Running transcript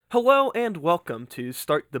Hello and welcome to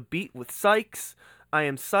Start the Beat with Sykes. I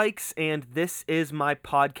am Sykes and this is my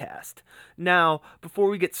podcast. Now, before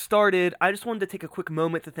we get started, I just wanted to take a quick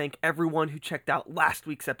moment to thank everyone who checked out last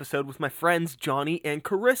week's episode with my friends Johnny and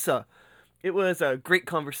Carissa. It was a great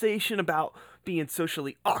conversation about being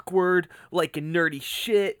socially awkward, liking nerdy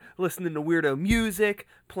shit, listening to weirdo music,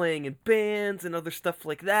 playing in bands, and other stuff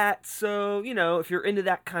like that. So, if you're into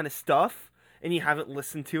that kind of stuff and you haven't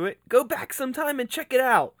listened to it, go back sometime and check it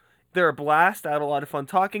out. They're a blast. I had a lot of fun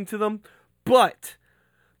talking to them. But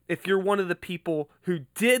if you're one of the people who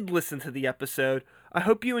did listen to the episode, I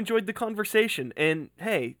hope you enjoyed the conversation. And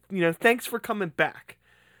hey, thanks for coming back.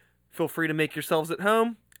 Feel free to make yourselves at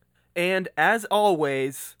home. And as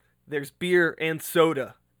always, there's beer and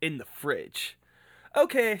soda in the fridge.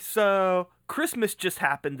 Okay, so Christmas just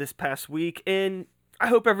happened this past week, and I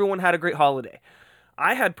hope everyone had a great holiday.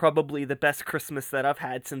 I had probably the best Christmas that I've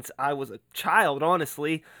had since I was a child,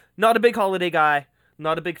 honestly. Not a big holiday guy,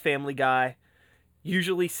 not a big family guy.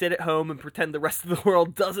 Usually sit at home and pretend the rest of the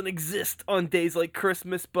world doesn't exist on days like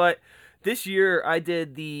Christmas, but this year I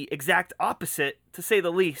did the exact opposite, to say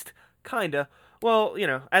the least. Kinda. Well,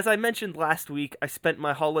 as I mentioned last week, I spent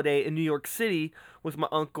my holiday in New York City with my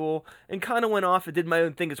uncle and kind of went off and did my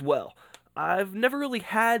own thing as well. I've never really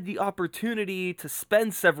had the opportunity to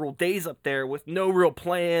spend several days up there with no real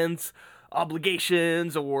plans,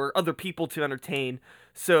 obligations, or other people to entertain.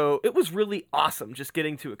 So it was really awesome just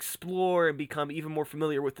getting to explore and become even more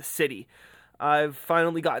familiar with the city. I've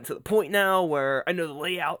finally gotten to the point now where I know the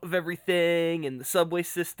layout of everything and the subway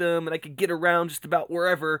system, and I can get around just about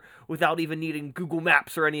wherever without even needing Google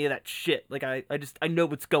Maps or any of that shit. Like, I know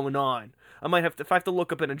what's going on. If I have to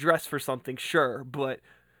look up an address for something, sure, but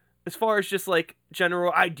as far as just like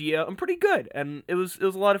general idea, I'm pretty good, and it was a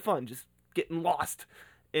lot of fun just getting lost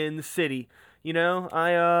in the city.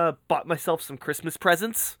 I bought myself some Christmas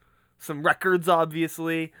presents, some records,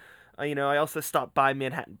 obviously. I also stopped by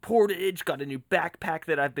Manhattan Portage, got a new backpack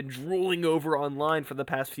that I've been drooling over online for the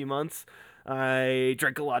past few months. I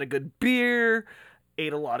drank a lot of good beer,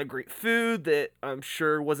 ate a lot of great food that I'm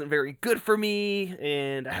sure wasn't very good for me,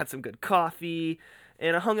 and I had some good coffee.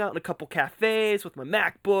 And I hung out in a couple cafes with my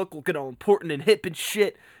MacBook, looking all important and hip and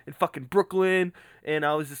shit in fucking Brooklyn. And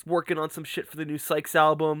I was just working on some shit for the new Sykes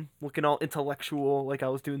album, looking all intellectual, like I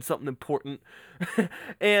was doing something important.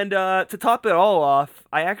 And to top it all off,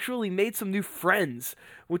 I actually made some new friends,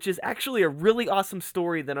 which is actually a really awesome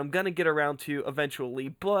story that I'm going to get around to eventually.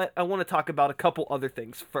 But I want to talk about a couple other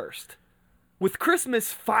things first. With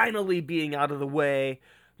Christmas finally being out of the way,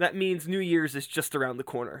 that means New Year's is just around the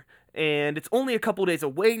corner. And it's only a couple days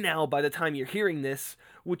away now by the time you're hearing this,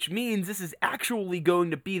 which means this is actually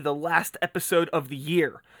going to be the last episode of the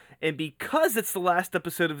year. And because it's the last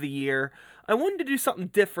episode of the year, I wanted to do something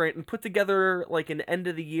different and put together like an end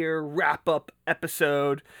of the year wrap up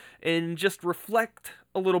episode and just reflect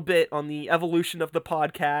a little bit on the evolution of the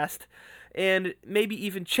podcast and maybe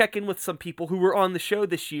even check in with some people who were on the show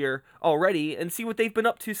this year already and see what they've been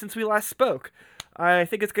up to since we last spoke. I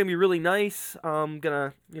think it's going to be really nice. I'm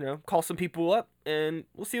going to, call some people up and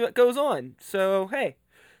we'll see what goes on. So, hey,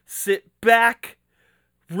 sit back,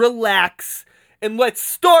 relax, and let's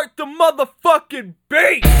start the motherfucking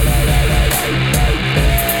beat!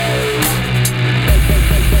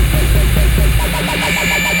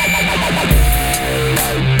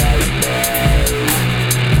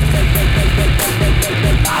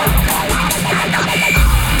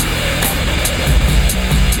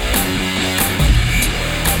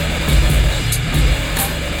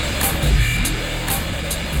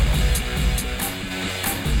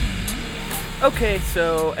 Okay,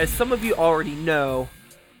 so as some of you already know,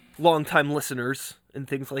 longtime listeners and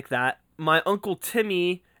things like that, my Uncle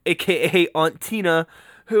Timmy, aka Aunt Tina,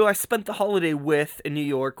 who I spent the holiday with in New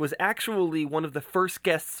York, was actually one of the first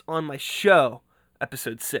guests on my show,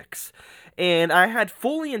 episode 6. And I had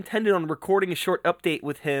fully intended on recording a short update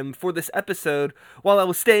with him for this episode while I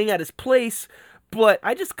was staying at his place, but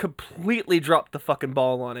I just completely dropped the fucking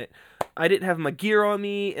ball on it. I didn't have my gear on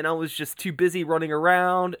me, and I was just too busy running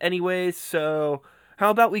around anyways, so how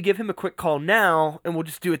about we give him a quick call now, and we'll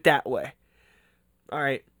just do it that way.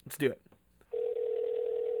 Alright, let's do it.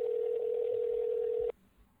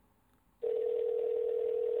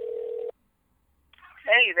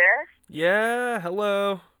 Hey, you there? Yeah,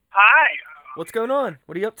 hello. Hi. What's going on?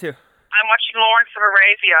 What are you up to? I'm watching Lawrence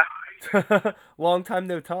of Arabia. Long time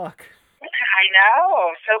no talk. I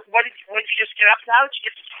know. So, what did you just get up now? Did you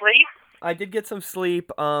get to sleep? I did get some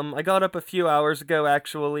sleep. I got up a few hours ago,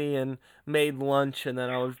 actually, and made lunch, and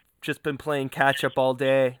then I've just been playing catch-up all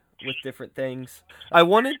day with different things. I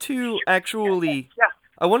wanted to actually... Yeah.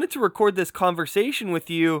 I wanted to record this conversation with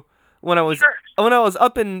you when I was Sure.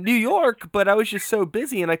 up in New York, but I was just so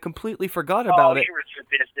busy and I completely forgot Oh, about it. you were too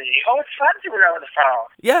busy. Oh, it's fun to do it over the phone.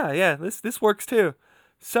 Yeah, this works too.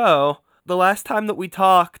 So, the last time that we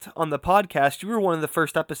talked on the podcast, you were one of the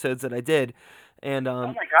first episodes that I did. And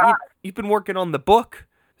Oh, my God. you've been working on the book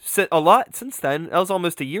a lot since then. That was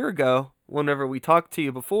almost a year ago whenever we talked to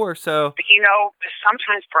you before. So, But,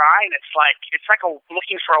 sometimes, Brian, it's like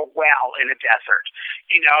looking for a well in a desert.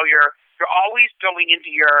 You're always going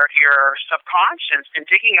into your subconscious and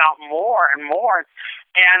digging out more and more.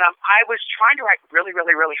 And I was trying to write really,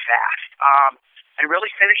 really, really fast and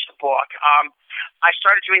really finish the book. I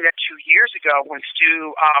started doing that 2 years ago when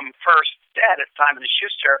Stu first said at Simon &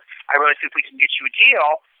 Schuster, I really think we can get you a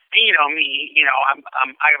deal. And you know me, I'm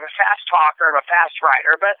a fast talker, I'm a fast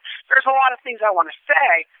writer, but there's a lot of things I want to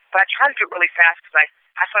say, but I try to do it really fast because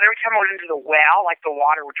I thought every time I went into the well, like the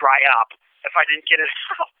water would dry up if I didn't get it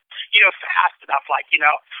out, fast enough.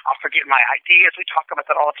 I'll forget my ideas. We talk about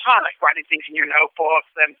that all the time, like writing things in your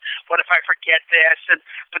notebooks, and what if I forget this?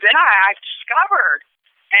 But then I've discovered,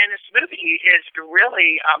 and this movie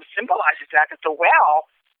really symbolizes that the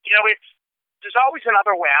well, there's always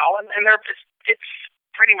another well, and it's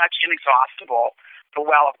pretty much inexhaustible, the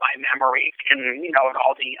well of my memory and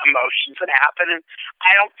all the emotions that happen. And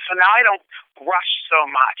now I don't rush so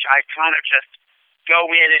much. I kind of just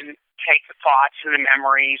go in and take the thoughts and the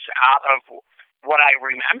memories out of what I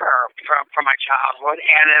remember from my childhood,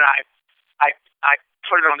 and then I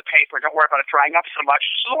put it on the paper. Don't worry about it drying up so much.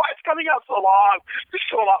 So why it's coming out so long? There's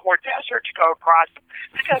still a lot more desert to go across.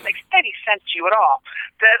 It doesn't make any sense to you at all.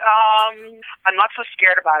 That I'm not so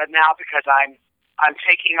scared about it now because I'm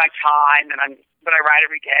taking my time, but I write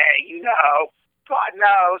every day. God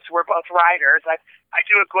knows we're both writers. I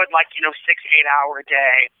do a good 6-8 hour a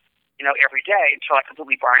day, every day until I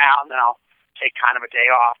completely burn out, and then I'll take kind of a day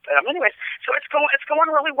off. But anyways, so it's going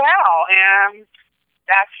really well, and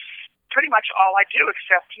that's pretty much all I do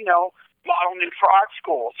except model nude for art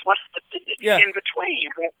schools. What's in between?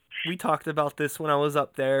 We talked about this when I was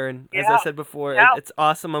up there, and as Yeah. I said before, Yeah. it's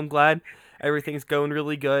awesome. I'm glad everything's going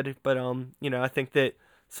really good, but I think that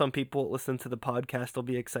some people that listen to the podcast will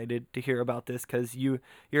be excited to hear about this because your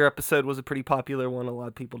episode was a pretty popular one. A lot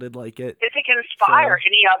of people did like it. If it can inspire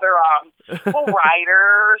any other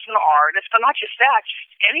writers and artists, but not just that,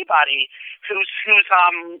 just anybody who's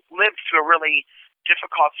lived through a really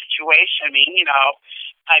difficult situation.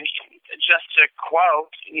 Just to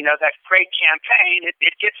quote, that great campaign,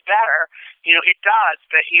 it gets better. It does,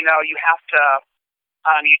 but you have to.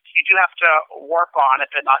 You do have to work on it,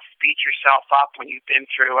 but not beat yourself up when you've been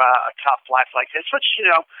through a tough life like this, which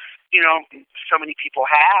so many people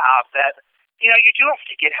have. That you do have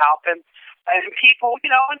to get help, and people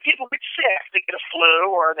when people get sick, they get a flu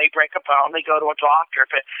or they break a bone, they go to a doctor.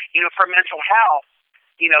 But for mental health,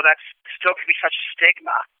 that's still can be such a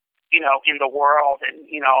stigma, in the world and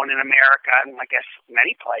and in America and I guess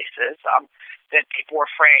many places. That people are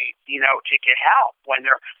afraid, to get help when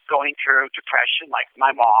they're going through depression, like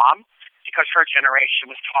my mom, because her generation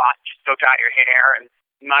was taught, just go dye your hair. And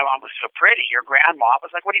my mom was so pretty. Your grandma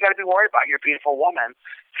was like, what do you got to be worried about? You're a beautiful woman.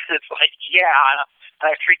 It's like, yeah,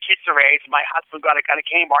 I have 3 kids to raise. My husband got a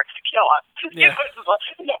Kmart to kill us. Yeah.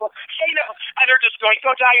 And they're just going,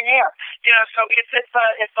 go dye your hair. So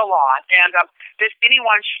it's a lot. And if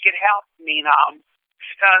anyone should get help,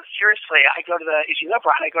 seriously, I go to as you know,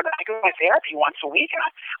 Brian, I go to my therapy once a week, and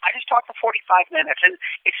I just talk for 45 minutes, and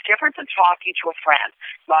it's different than talking to a friend.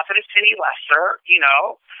 Not that it's any lesser,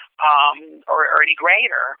 or any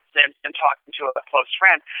greater than talking to a close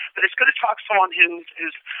friend, but it's good to talk to someone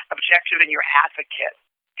who's objective and your advocate,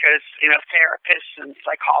 because therapists and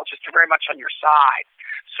psychologists are very much on your side,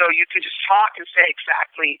 so you can just talk and say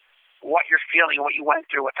exactly what you're feeling and what you went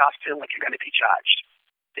through without feeling like you're going to be judged,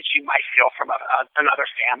 that you might feel from another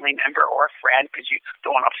family member or a friend, because you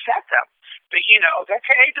don't want to upset them. But, they're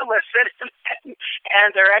paid to listen,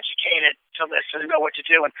 and they're educated to listen and know what to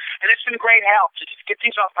do. And it's been great help to just get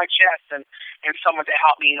things off my chest and someone to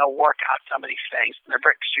help me, work out some of these things. And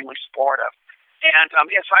they're extremely supportive. And,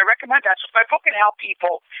 so I recommend that. So if my book can help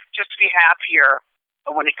people just to be happier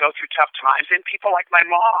when they go through tough times, and people like my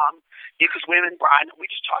mom, because women, Brian, we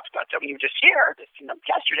just talked about that when you were just here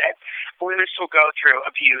yesterday, women still go through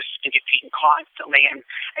abuse and get beaten constantly, and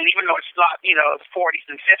even though it's not the 40s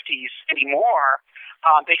and 50s anymore,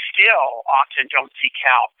 they still often don't seek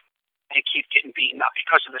help and keep getting beaten up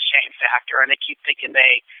because of the shame factor, and they keep thinking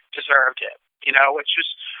they deserved it,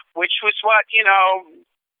 which was what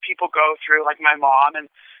people go through, like my mom and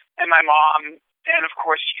my mom. And, of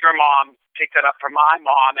course, your mom picked that up from my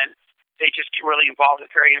mom, and they just get really involved with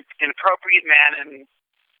very inappropriate men, and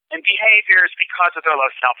and behaviors because of their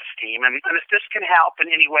low self-esteem. And if this can help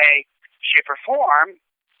in any way, shape, or form,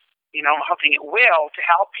 I'm hoping it will, to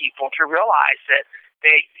help people to realize that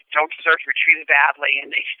they don't deserve to be treated badly,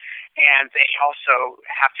 and they also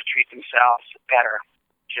have to treat themselves better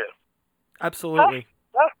too. Absolutely.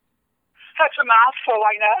 That's a mouthful,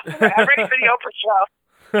 I know. I'm ready for the Oprah show.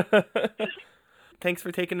 Thanks for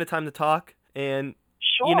taking the time to talk, and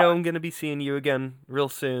sure. I'm going to be seeing you again real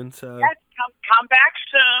soon. So yes, come back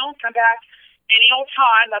soon. Come back any old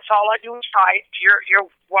time. That's all I do is fight. You're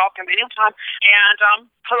welcome any old time. And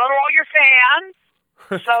hello to all your fans.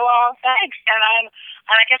 So thanks. And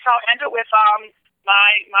I guess I'll end it with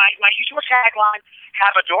my usual tagline: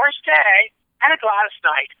 have a Doris day and a Gladys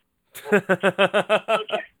night.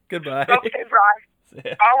 Okay. Goodbye. Okay,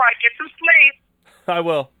 Brian. All right, get some sleep. I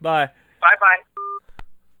will. Bye.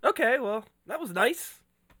 Bye-bye. Okay, well, that was nice.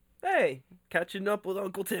 Hey, catching up with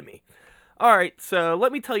Uncle Timmy. All right, so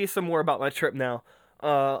let me tell you some more about my trip now.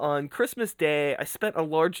 On Christmas Day, I spent a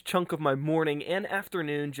large chunk of my morning and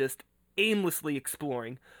afternoon just aimlessly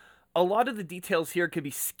exploring. A lot of the details here could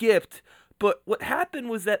be skipped, but what happened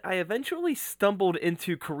was that I eventually stumbled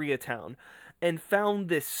into Koreatown and found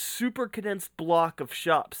this super condensed block of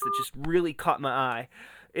shops that just really caught my eye.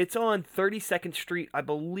 It's on 32nd Street, I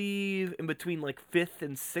believe, in between like 5th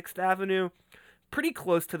and 6th Avenue. Pretty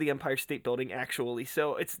close to the Empire State Building, actually,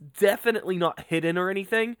 so it's definitely not hidden or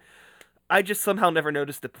anything. I just somehow never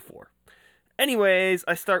noticed it before. Anyways,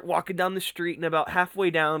 I start walking down the street, and about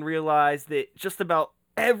halfway down, realize that just about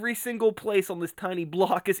every single place on this tiny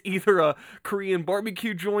block is either a Korean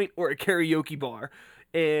barbecue joint or a karaoke bar.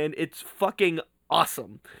 And it's fucking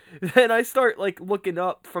awesome. Then I start, looking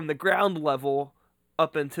up from the ground level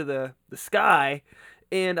up into the sky,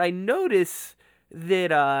 and I notice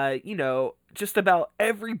that, just about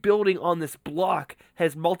every building on this block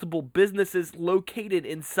has multiple businesses located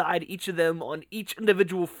inside each of them on each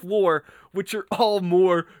individual floor, which are all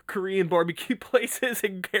more Korean barbecue places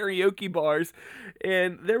and karaoke bars.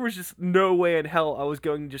 And there was just no way in hell I was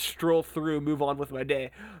going to just stroll through, move on with my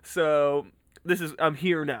day. So I'm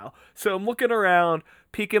here now. So I'm looking around,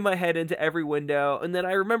 peeking my head into every window, and then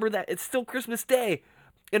I remember that it's still Christmas Day,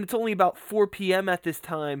 and it's only about 4 p.m. at this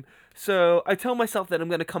time, so I tell myself that I'm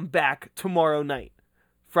going to come back tomorrow night,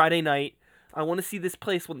 Friday night. I want to see this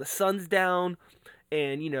place when the sun's down,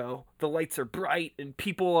 and, the lights are bright, and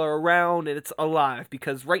people are around, and it's alive,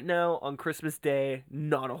 because right now, on Christmas Day,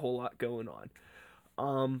 not a whole lot going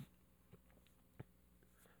on.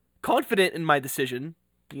 Confident in my decision,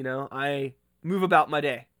 I move about my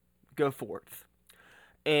day, go forth.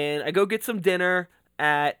 And I go get some dinner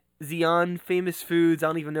at Xi'an Famous Foods. I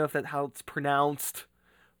don't even know if that's how it's pronounced,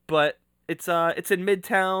 but it's in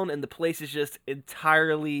Midtown, and the place is just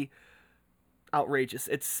entirely outrageous.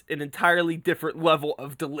 It's an entirely different level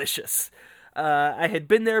of delicious. I had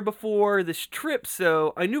been there before this trip,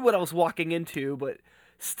 so I knew what I was walking into, but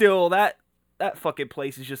still, that fucking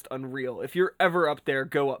place is just unreal. If you're ever up there,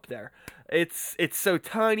 go up there. It's so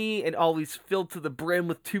tiny and always filled to the brim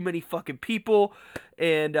with too many fucking people.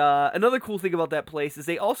 And another cool thing about that place is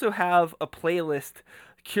they also have a playlist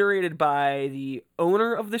curated by the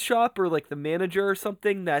owner of the shop, or the manager or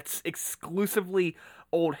something, that's exclusively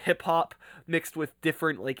old hip-hop mixed with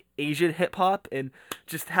different Asian hip-hop, and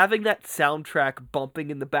just having that soundtrack bumping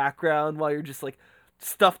in the background while you're just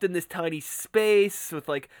stuffed in this tiny space with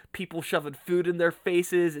people shoving food in their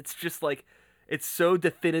faces. It's just it's so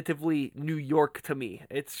definitively New York to me.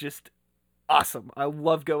 It's just awesome. I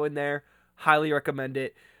love going there. Highly recommend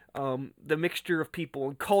it. The mixture of people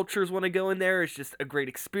and cultures when I go in there is just a great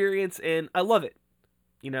experience, and I love it.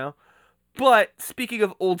 But speaking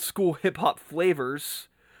of old school hip hop flavors,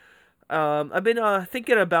 I've been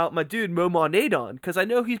thinking about my dude Momo Nadon, because I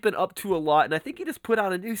know he's been up to a lot, and I think he just put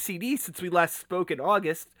out a new CD since we last spoke in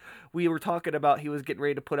August. We were talking about he was getting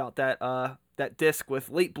ready to put out that disc with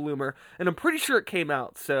Late Bloomer, and I'm pretty sure it came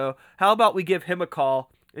out. So how about we give him a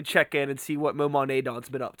call and check in and see what Momo Nadon's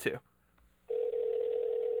been up to.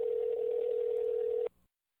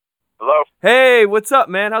 Hello? Hey, what's up,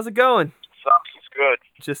 man? How's it going? Sucks. It's good.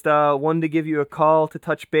 Just wanted to give you a call to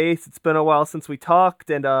touch base. It's been a while since we talked,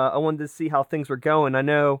 and I wanted to see how things were going. I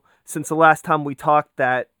know since the last time we talked,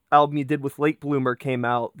 that album you did with Late Bloomer came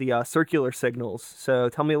out, the Circular Signals. So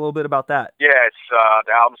tell me a little bit about that. Yeah, it's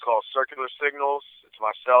the album's called Circular Signals. It's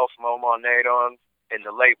myself, Momo Nadon, and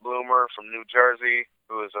the Late Bloomer from New Jersey,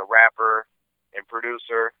 who is a rapper and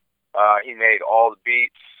producer. He made all the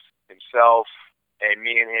beats himself, and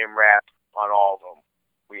me and him rap on all of them.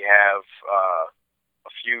 We have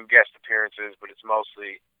a few guest appearances, but it's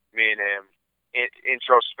mostly me and him.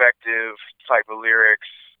 Introspective type of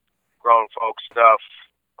lyrics, grown folk stuff.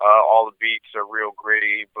 All the beats are real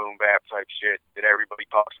gritty, boom bap type shit that everybody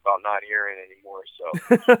talks about not hearing anymore. So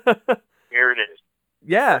here it is.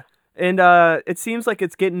 Yeah, and it seems like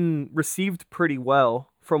it's getting received pretty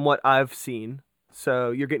well from what I've seen.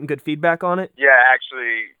 So you're getting good feedback on it? Yeah,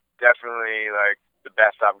 actually, definitely like the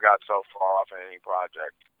best I've got so far off any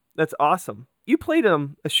project. That's awesome. You played a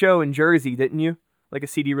show in Jersey, didn't you? Like a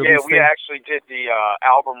CD release Yeah, we thing? actually did the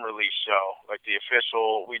album release show, like the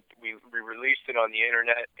official. We released it on the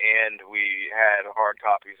internet, and we had hard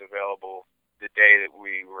copies available the day that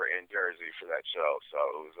we were in Jersey for that show. So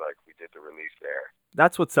it was like we did the release there.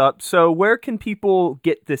 That's what's up. So where can people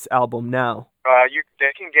get this album now?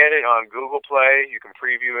 They can get it on Google Play. You can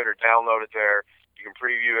preview it or download it there. You can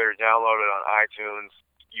preview it or download it on iTunes.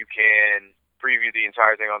 You can preview the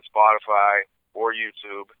entire thing on Spotify or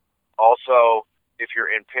YouTube. Also, if you're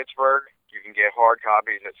in Pittsburgh, you can get hard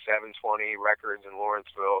copies at 720 Records in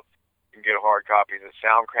Lawrenceville. You can get hard copies at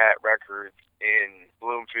Soundcat Records in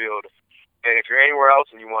Bloomfield. And if you're anywhere else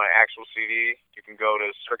and you want an actual CD, you can go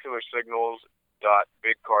to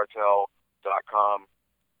circularsignals.bigcartel.com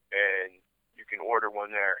and you can order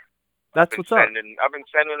one there. That's what's up. I've been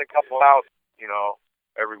sending a couple out,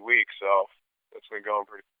 every week, so it's been going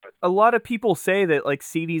pretty good. A lot of people say that like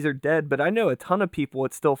CDs are dead, but I know a ton of people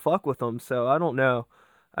would still fuck with them. So I don't know.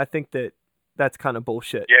 I think that's kind of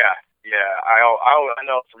bullshit. Yeah. I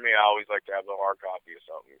know for me, I always like to have the hard copy of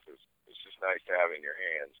something because it's just nice to have it in your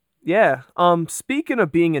hands. Yeah. Speaking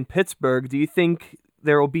of being in Pittsburgh, do you think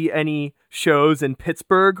there will be any shows in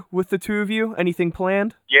Pittsburgh with the two of you? Anything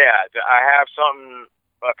planned? Yeah, I have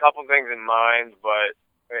a couple things in mind,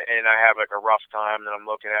 and I have like a rough time that I'm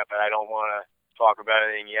looking at, but I don't want to talk about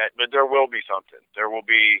anything yet. But there will be something. There will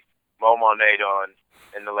be Momo Nadon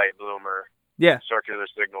and the Late Bloomer. Yeah. Circular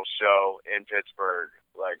Signals show in Pittsburgh,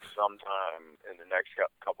 like sometime in the next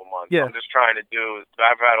couple months. Yeah. I'm just trying to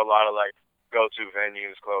I've had a lot of like go-to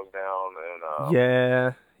venues close down, and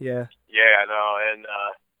Yeah, I know, and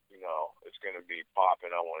it's gonna be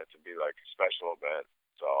popping. I want it to be like a special event,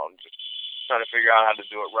 so I'm just trying to figure out how to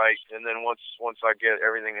do it right, and then once I get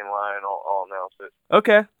everything in line, I'll announce it.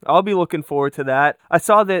 Okay, I'll be looking forward to that. I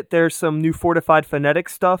saw that there's some new Fortified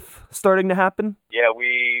Phonetics stuff starting to happen. Yeah,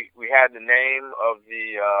 we had the name of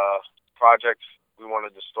the project we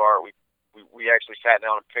wanted to start. We actually sat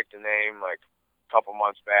down and picked a name like a couple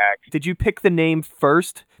months back. Did you pick the name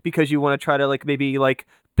first because you want to try to like maybe like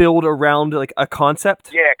build around like a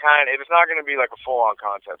concept? Yeah, kind of. It's not going to be like a full-on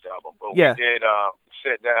concept album, but yeah. We did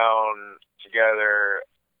sit down together.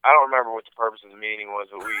 I don't remember what the purpose of the meeting was,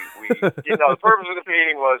 but we the purpose of the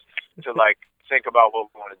meeting was to like think about what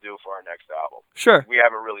we want to do for our next album. Sure. We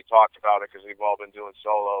haven't really talked about it because we've all been doing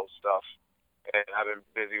solo stuff, and I've been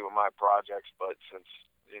busy with my projects. But since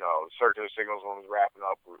Circular Signals one was wrapping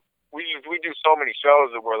up, we do so many shows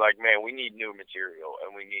that we're like, man, we need new material,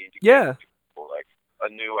 and we need to get people like a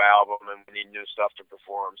new album, and we need new stuff to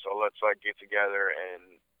perform. So let's like get together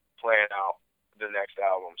and plan out the next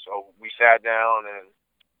album. So we sat down and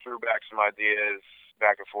threw back some ideas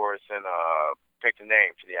back and forth and picked a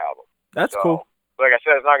name for the album. That's cool. Like I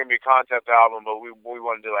said, it's not going to be a concept album, but we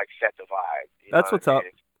wanted to like set the vibe. That's what's up.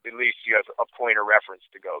 At least you have a point of reference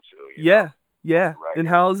to go to. Yeah. Right. And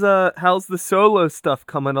how's the solo stuff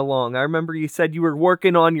coming along? I remember you said you were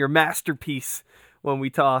working on your masterpiece when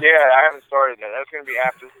we talked. Yeah, I haven't started that. That's going to be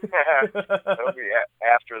after. That'll be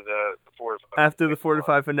after the Fortified. After the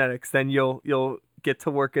Fortified Phonetics, then you'll get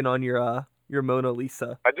to working on your Mona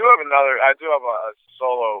Lisa. I do have a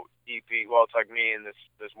solo EP. Well, it's like me and this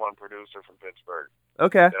one producer from Pittsburgh.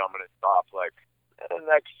 Okay. That I'm going to stop like in the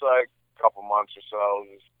next like couple months or so,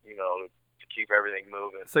 just, to keep everything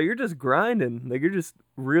moving. So you're just grinding. Like you're just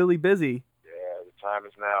really busy. Yeah, the time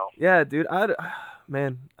is now. Yeah, dude.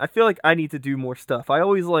 Man, I feel like I need to do more stuff.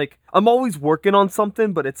 I'm always working on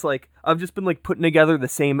something, but it's like I've just been like putting together the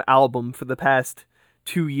same album for the past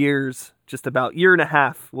 2 years, just about year and a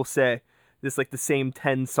half, we'll say. Just like the same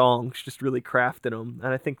 10 songs, just really crafting them.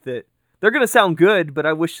 And I think that they're going to sound good, but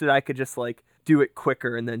I wish that I could just like do it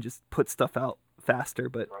quicker and then just put stuff out faster.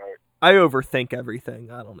 But right. I overthink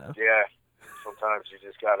everything. I don't know. Yeah. Sometimes you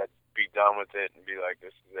just got to be done with it and be like,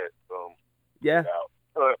 this is it. Boom. Yeah.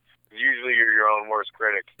 Usually you're your own worst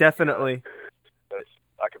critic. Definitely.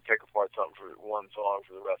 I could pick apart something for one song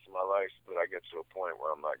for the rest of my life, but I get to a point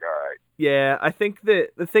where I'm like, all right. Yeah, I think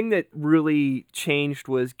that the thing that really changed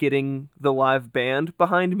was getting the live band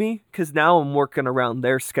behind me, because now I'm working around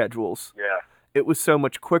their schedules. Yeah. It was so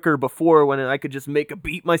much quicker before when I could just make a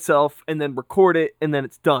beat myself and then record it and then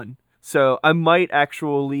it's done. So I might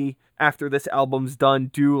actually, after this album's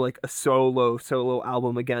done, do like a solo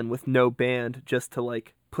album again with no band, just to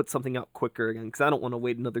like put something out quicker again, because I don't want to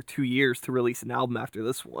wait another 2 years to release an album after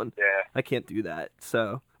this one. Yeah. I can't do that.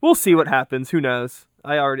 So we'll see what happens. Who knows?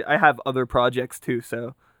 I have other projects too,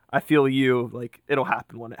 so I feel you. Like, it'll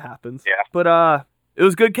happen when it happens. Yeah. But it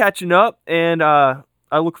was good catching up, and I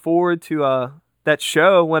look forward to that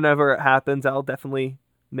show whenever it happens. I'll definitely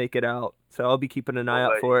make it out. So I'll be keeping an eye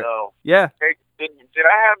out for it. Know. Yeah. Hey, did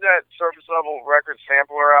I have that Surface Level Records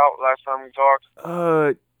sampler out last time we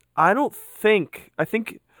talked? I don't think.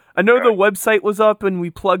 I know the website was up and we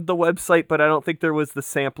plugged the website, but I don't think there was the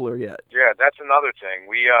sampler yet. Yeah, that's another thing.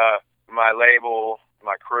 We, my label,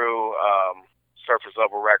 my crew, Surface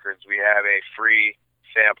Level Records, we have a free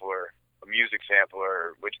sampler, a music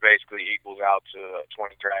sampler, which basically equals out to a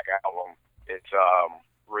 20-track album. It's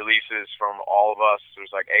releases from all of us.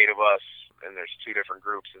 There's like 8 of us, and there's 2 different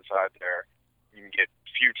groups inside there. You can get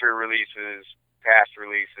future releases, past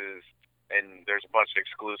releases, and there's a bunch of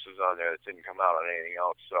exclusives on there that didn't come out on anything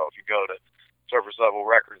else. So if you go to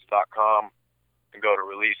surfacelevelrecords.com and go to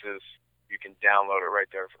releases, you can download it right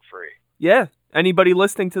there for free. Yeah, anybody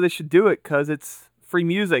listening to this should do it because it's free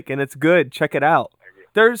music and it's good. Check it out.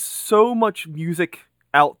 There's so much music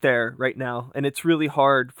out there right now, and it's really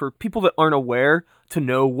hard for people that aren't aware to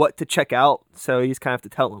know what to check out. So you just kind of have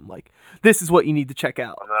to tell them, like, this is what you need to check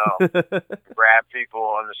out. I know. Grab people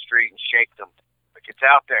on the street and shake them. Like, it's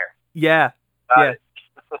out there. Yeah. Yeah.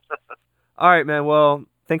 All right, man. Well,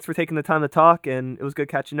 thanks for taking the time to talk, and it was good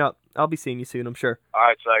catching up. I'll be seeing you soon, I'm sure. All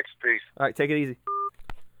right, Sykes. Peace. All right, take it easy.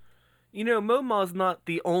 You know, Moma's not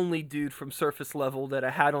the only dude from Surface Level that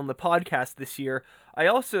I had on the podcast this year. I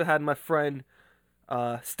also had my friend,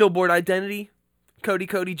 Stillboard Identity,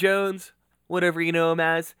 Cody Jones, whatever you know him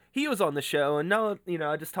as. He was on the show, and now, you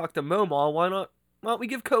know, I just talked to Moma. Why don't we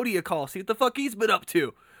give Cody a call, see what the fuck he's been up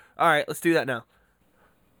to? All right, let's do that now.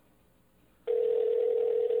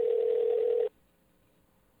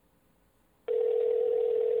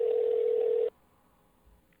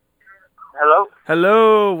 Hello?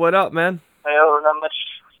 Hello, what up, man? Hello, not much.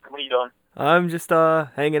 What are you doing? I'm just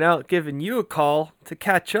hanging out, giving you a call to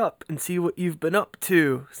catch up and see what you've been up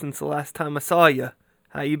to since the last time I saw you.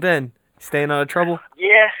 How you been? Staying out of trouble?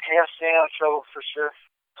 Yeah, staying out of trouble for sure.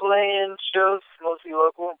 Playing shows, mostly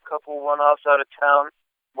local, a couple one-offs out of town,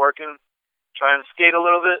 working, trying to skate a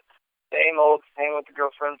little bit. Same old, hanging with the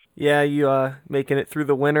girlfriends. Yeah, you making it through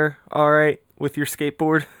the winter all right with your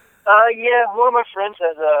skateboard? Yeah, one of my friends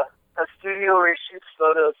has a studio where he shoots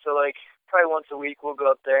photos, so like probably once a week we'll go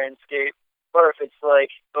up there and skate. Or if it's like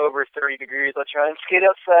over 30 degrees, I'll try and skate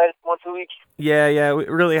outside once a week. Yeah, it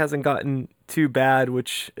really hasn't gotten too bad,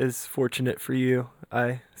 which is fortunate for you,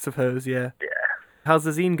 I suppose, yeah. Yeah. How's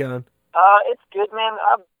the zine going? It's good, man.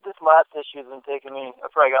 This last issue's been taking me, I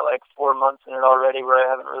probably got like 4 months in it already where I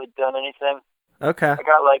haven't really done anything. Okay. I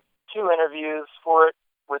got like 2 interviews for it,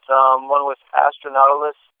 with one with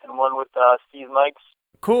Astronautilus and one with Steve Mikes.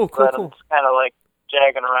 Cool. I'm just kind of like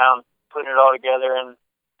jagging around, putting it all together and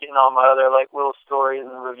getting all my other like little stories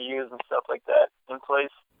and reviews and stuff like that in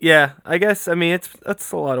place. Yeah, I guess, I mean,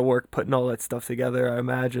 that's a lot of work putting all that stuff together, I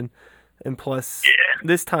imagine. And plus,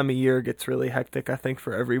 This time of year gets really hectic, I think,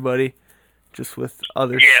 for everybody, just with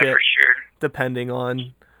other shit. Yeah, for sure. Depending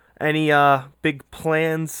on any big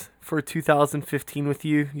plans for 2015 with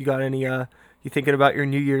you. You got any, you thinking about your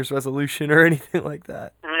New Year's resolution or anything like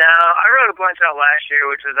that? No, I wrote a bunch out last year,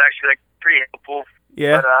 which was actually like pretty helpful.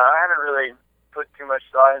 Yeah. But I haven't really put too much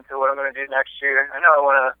thought into what I'm going to do next year. I know I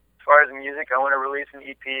want to, as far as music, I want to release an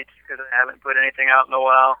EP because I haven't put anything out in a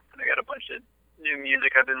while. And I got a bunch of new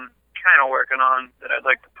music I've been kind of working on that I'd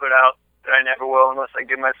like to put out that I never will unless I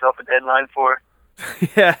give myself a deadline for.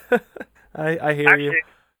 Yeah, I hear you. Actually,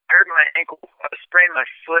 I hurt my ankle. I sprained my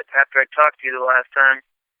foot after I talked to you the last time.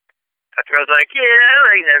 After I was like, yeah,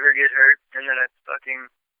 I never get hurt. And then I fucking,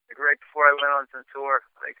 like right before I went on some tour,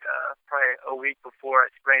 like probably a week before, I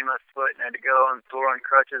sprained my foot and had to go on tour on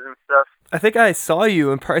crutches and stuff. I think I saw you,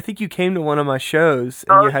 and I think you came to one of my shows.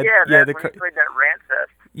 And you had, when you played that Rant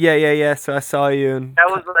Fest. Yeah. So I saw you. And that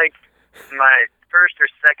was like my first or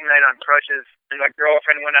second night on crutches, and my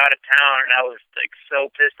girlfriend went out of town, and I was like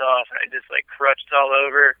so pissed off, and I just like crutched all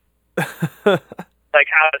over. Like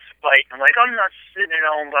out of spite. I'm like, I'm not sitting at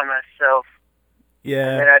home by myself.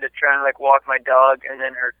 Yeah. And then I had to try and like walk my dog, and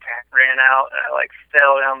then her cat ran out, and I like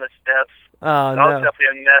fell down the steps. Oh, so no. I was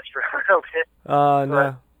definitely a mess for a little bit. Oh,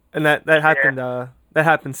 no. And that happened, that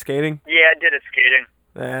happened skating? Yeah, I did it skating.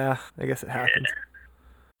 Yeah, I guess it happened.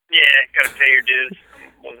 Yeah, gotta pay your dues.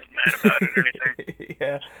 Wasn't mad about it or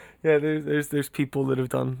anything. Yeah, there's people that have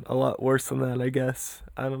done a lot worse than that, I guess.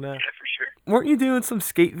 I don't know. Yeah, for sure. Weren't you doing some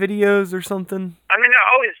skate videos or something? I mean,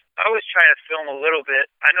 I I always try to film a little bit.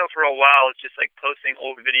 I know for a while it's just like posting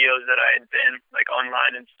old videos that I had been like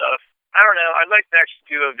online and stuff. I don't know. I'd like to actually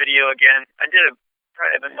do a video again.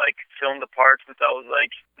 Probably haven't like filmed the part since I was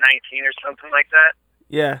like 19 or something like that.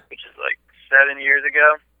 Yeah. Which is like 7 years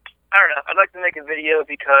ago. I don't know. I'd like to make a video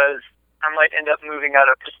because I might end up moving out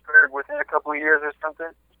of Pittsburgh within a couple of years or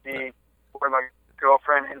something. See where my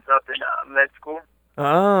girlfriend ends up in med school.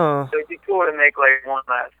 Oh. So it'd be cool to make like one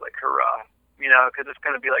last like hurrah, you know, because it's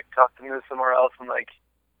gonna be like tough to move somewhere else and like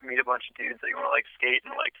meet a bunch of dudes that you want to like skate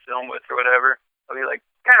and like film with or whatever. I'll be like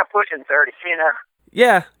kind of pushing 30, you know.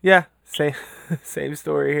 Yeah. Same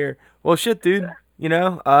story here. Well, shit, dude. You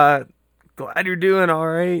know, glad you're doing all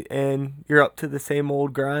right and you're up to the same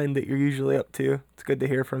old grind that you're usually up to. It's good to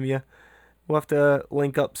hear from you. We'll have to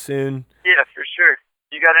link up soon. Yeah, for sure.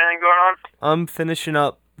 You got anything going on? I'm finishing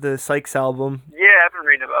up the Sykes album. Yeah, I've been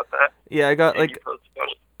reading about that. Yeah, I got like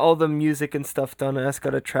all the music and stuff done. I just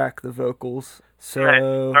gotta track the vocals. So right.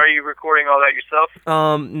 Are you recording all that yourself?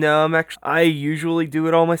 No, I usually do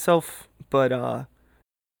it all myself, but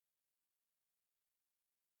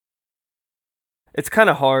it's kind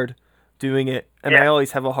of hard doing it, and I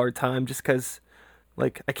always have a hard time just because,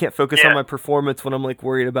 like, I can't focus on my performance when I'm, like,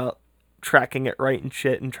 worried about tracking it right and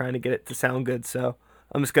shit and trying to get it to sound good, so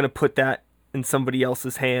I'm just gonna put that in somebody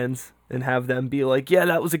else's hands and have them be like, yeah,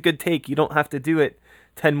 that was a good take, you don't have to do it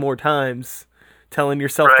 10 more times, telling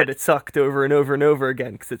yourself that it sucked over and over and over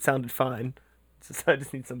again because it sounded fine. So I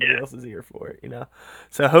just need somebody else's ear for it, you know?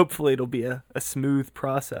 So hopefully it'll be a smooth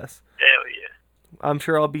process. Hell yeah. I'm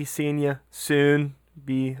sure I'll be seeing you soon,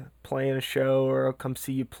 be playing a show, or I'll come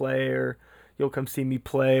see you play, or you'll come see me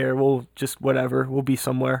play, or we'll just whatever. We'll be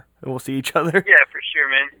somewhere, and we'll see each other. Yeah, for sure,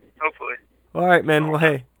 man. Hopefully. All right, man. Well,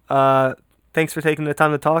 hey, thanks for taking the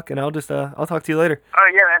time to talk, and I'll talk to you later. Oh,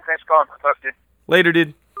 yeah, man. Thanks for calling. I'll talk to you. Later,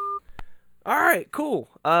 dude. All right, cool.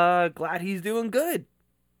 Glad he's doing good.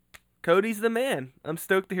 Cody's the man. I'm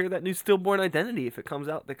stoked to hear that new Stillborn Identity if it comes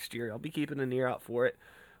out next year. I'll be keeping an ear out for it,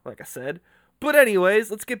 like I said. But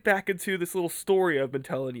anyways, let's get back into this little story I've been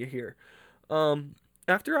telling you here.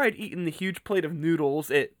 After I'd eaten the huge plate of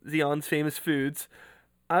noodles at Zion's Famous Foods,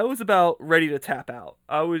 I was about ready to tap out.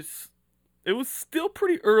 It was still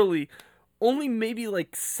pretty early, only maybe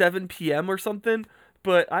like 7 p.m. or something,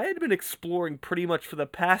 but I had been exploring pretty much for the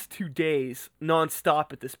past 2 days,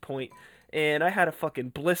 nonstop at this point, and I had a fucking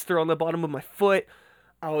blister on the bottom of my foot.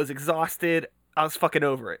 I was exhausted. I was fucking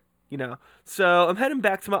over it. You know, so I'm heading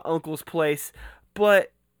back to my uncle's place,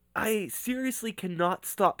 but I seriously cannot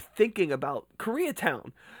stop thinking about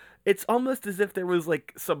Koreatown. It's almost as if there was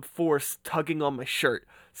like some force tugging on my shirt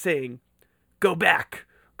saying, go back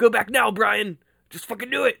now, Brian, just fucking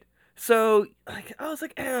do it. So like, I was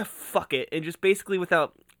like, fuck it. And just basically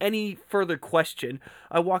without any further question,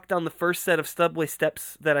 I walked down the first set of subway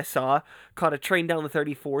steps that I saw, caught a train down the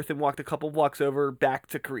 34th, and walked a couple blocks over back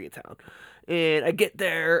to Koreatown. And I get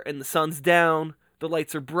there, and the sun's down, the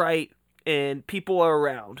lights are bright, and people are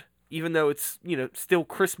around. Even though it's, you know, still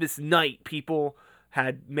Christmas night, people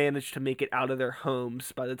had managed to make it out of their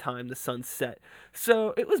homes by the time the sun set.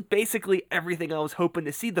 So it was basically everything I was hoping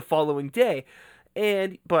to see the following day.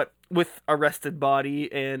 But with a rested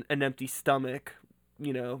body and an empty stomach,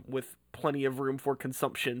 you know, with plenty of room for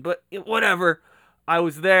consumption. But whatever, I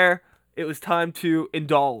was there, it was time to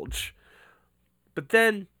indulge. But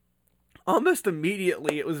then, almost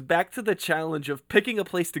immediately, it was back to the challenge of picking a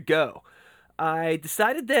place to go. I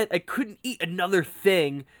decided that I couldn't eat another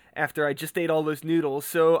thing after I just ate all those noodles,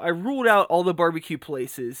 so I ruled out all the barbecue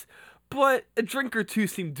places, but a drink or two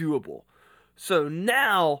seemed doable. So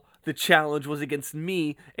now the challenge was against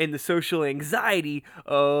me and the social anxiety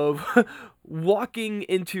of walking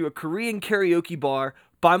into a Korean karaoke bar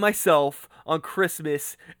by myself on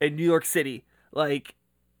Christmas in New York City. Like,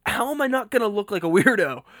 how am I not going to look like a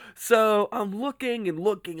weirdo? So I'm looking,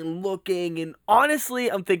 and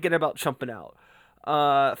honestly, I'm thinking about jumping out.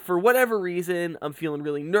 For whatever reason, I'm feeling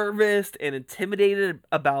really nervous and intimidated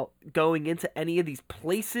about going into any of these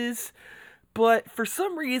places. But for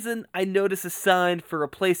some reason, I noticed a sign for a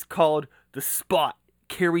place called The Spot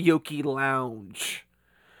Karaoke Lounge.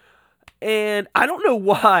 And I don't know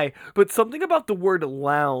why, but something about the word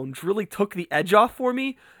lounge really took the edge off for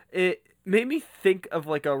me. It made me think of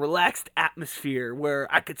like a relaxed atmosphere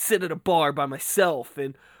where I could sit at a bar by myself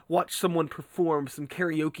and watch someone perform some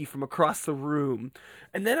karaoke from across the room.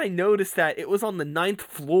 And then I noticed that it was on the 9th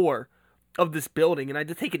floor of this building, and I had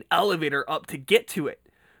to take an elevator up to get to it.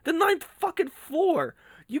 The 9th fucking floor!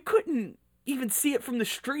 You couldn't even see it from the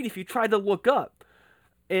street if you tried to look up.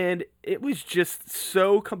 And it was just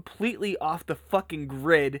so completely off the fucking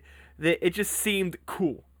grid that it just seemed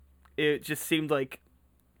cool. It just seemed like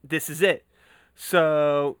this is it.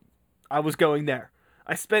 So I was going there.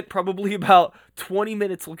 I spent probably about 20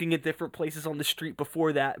 minutes looking at different places on the street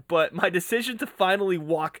before that, but my decision to finally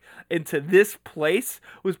walk into this place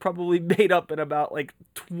was probably made up in about like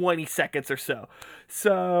 20 seconds or so.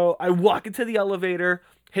 So I walk into the elevator,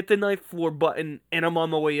 hit the 9th floor button, and I'm on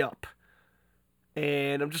my way up.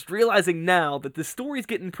 And I'm just realizing now that the story's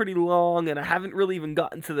getting pretty long and I haven't really even I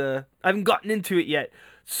haven't gotten into it yet.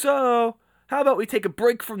 So how about we take a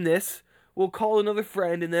break from this? We'll call another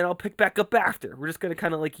friend, and then I'll pick back up after. We're just going to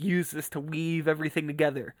kind of like use this to weave everything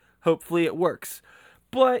together. Hopefully it works.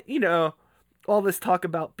 But, all this talk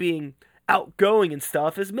about being outgoing and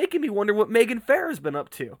stuff is making me wonder what Megan Fair has been up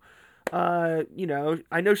to. I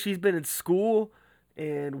know she's been in school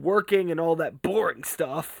and working and all that boring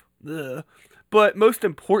stuff. Ugh. But most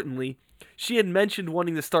importantly, she had mentioned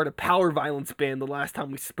wanting to start a power violence band the last time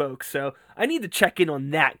we spoke, so I need to check in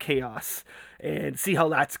on that chaos and see how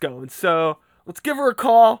that's going. So let's give her a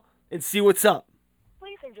call and see what's up.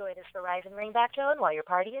 Please enjoy this Verizon ringback tone while your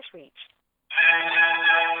party is reached.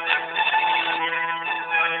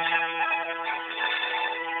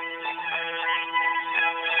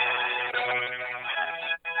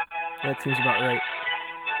 That seems about right.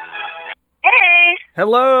 Hey!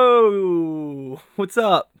 Hello! What's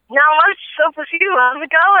up? Not much. So with you, how's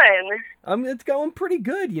it going? It's going pretty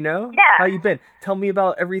good, Yeah. How you been? Tell me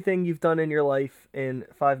about everything you've done in your life in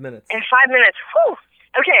 5 minutes. In 5 minutes. Whew.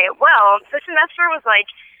 Okay, well, the semester was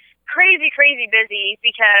crazy busy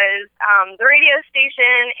because the radio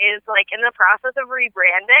station is in the process of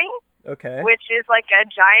rebranding. Okay. Which is a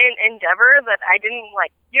giant endeavor that I didn't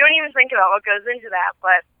you don't even think about what goes into that,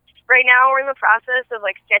 but right now we're in the process of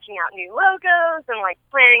sketching out new logos and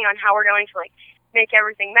planning on how we're going to make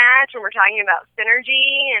everything match, and we're talking about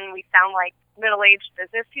synergy, and we sound like middle-aged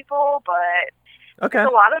business people, but okay.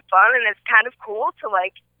 It's a lot of fun, and it's kind of cool to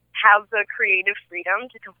have the creative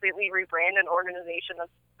freedom to completely rebrand an organization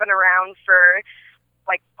that's been around for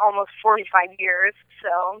almost 45 years.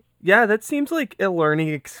 So yeah, that seems like a learning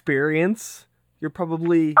experience. You're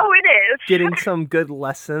probably it is getting some good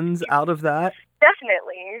lessons out of that.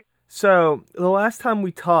 Definitely. So the last time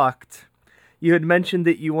we talked, you had mentioned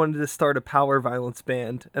that you wanted to start a power violence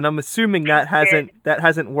band, and I'm assuming that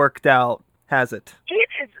hasn't worked out, has it? It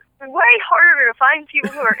is way harder to find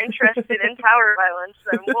people who are interested in power violence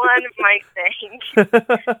than one might think.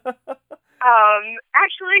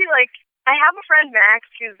 Actually, I have a friend, Max,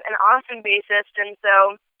 who's an awesome bassist, and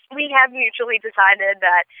so we have mutually decided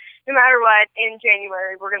that no matter what, in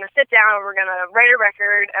January, we're going to sit down and we're going to write a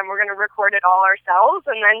record and we're going to record it all ourselves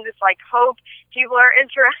and then just hope people are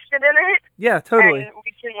interested in it. Yeah, totally. And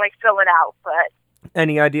we can fill it out. But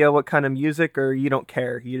any idea what kind of music, or you don't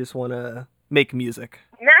care? You just want to make music?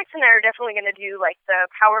 Max and I are definitely going to do the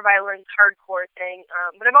power violence hardcore thing.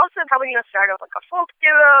 But I'm also probably going to start up a folk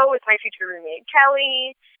duo with my future roommate,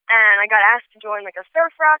 Kelly. And I got asked to join a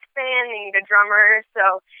surf rock band. They need a drummer.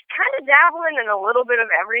 So kind of dabbling in a little bit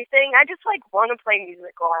of everything. I just want to play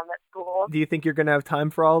music while I'm at school. Do you think you're going to have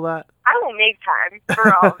time for all that? I will make time for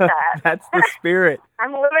all of that. That's the spirit.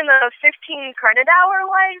 I'm living a 15 credit hour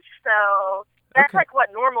life, so that's okay.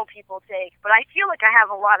 What normal people take. But I feel like I have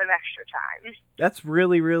a lot of extra time. That's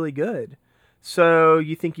really, really good. So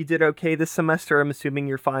you think you did okay this semester? I'm assuming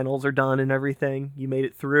your finals are done and everything. You made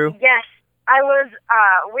it through? Yes. I was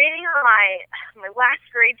waiting on my last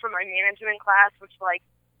grade for my management class, which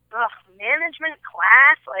management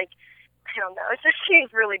class, I don't know, it just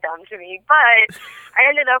seems really dumb to me. But I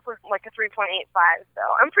ended up with a 3.85, so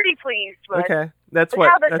I'm pretty pleased with. Okay, that's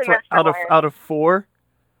what out of 4.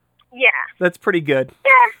 Yeah, that's pretty good.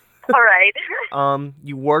 Yeah, all right.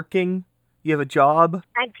 You working? You have a job?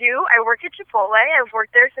 I do. I work at Chipotle. I've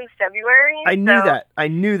worked there since February. I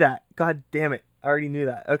knew that. God damn it. I already knew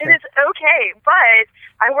that. Okay. It is okay, but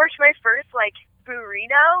I worked my first,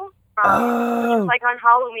 burrito. On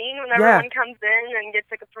Halloween when everyone comes in and gets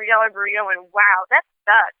a $3 burrito, and wow, that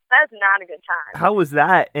sucks. That's not a good time. How was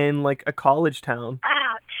that in, a college town?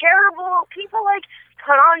 Terrible. People,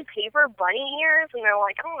 put on paper bunny ears, and they're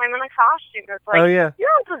like, oh, I'm in a costume. It's oh, yeah. You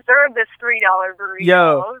don't deserve this $3 burrito.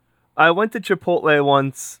 Yo, I went to Chipotle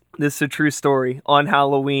once, this is a true story, on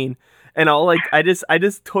Halloween, and I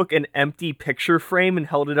just took an empty picture frame and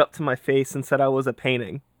held it up to my face and said I was a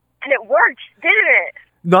painting. And it worked, didn't it?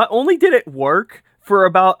 Not only did it work, for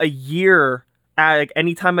about a year,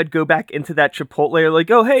 anytime I'd go back into that Chipotle, they're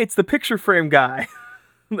like, oh, hey, it's the picture frame guy.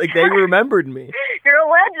 They remembered me. You're a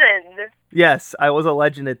legend. Yes, I was a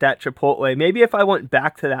legend at that Chipotle. Maybe if I went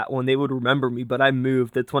back to that one, they would remember me, but I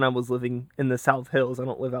moved. That's when I was living in the South Hills. I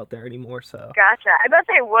don't live out there anymore, so. Gotcha. I bet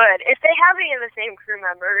they would. If they have any of the same crew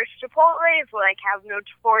members, Chipotle's, like, have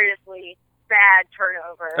notoriously bad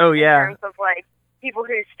turnover. Oh, yeah. In terms of, like, people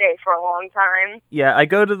who stay for a long time. Yeah, I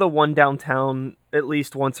go to the one downtown at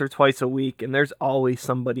least once or twice a week, and there's always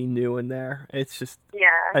somebody new in there. It's just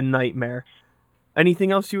a nightmare.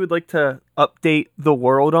 Anything else you would like to update the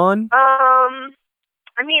world on?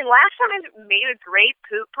 I mean, last time I made a great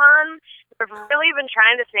poop pun. I've really been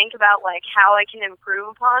trying to think about, like, how I can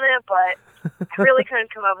improve upon it, but I really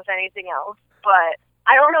couldn't come up with anything else. But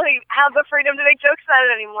I don't really have the freedom to make jokes about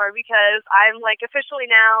it anymore because I'm, like, officially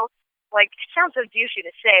now, like, it sounds so douchey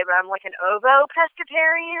to say, but I'm, like, an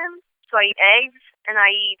ovo-pescatarian. So I eat eggs and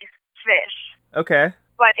I eat fish. Okay.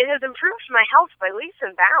 But it has improved my health by leaps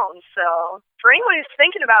and bounds, so for anyone who's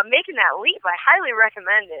thinking about making that leap, I highly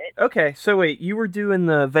recommend it. Okay, so wait, you were doing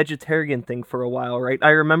the vegetarian thing for a while, right?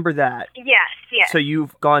 I remember that. Yes. So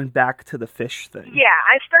you've gone back to the fish thing. Yeah,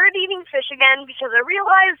 I started eating fish again because I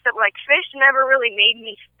realized that, like, fish never really made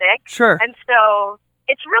me sick. Sure. And so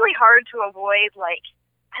it's really hard to avoid, like,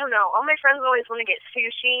 I don't know, all my friends always want to get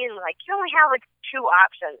sushi, and, like, you only have, like, 2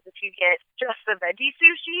 options if you get just the veggie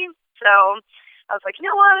sushi. So I was like, you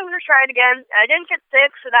know what, I'm going to try it again. I didn't get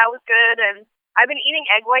sick, so that was good. And I've been eating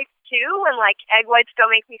egg whites, too, and, like, egg whites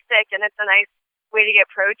don't make me sick, and it's a nice way to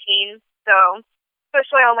get protein. So,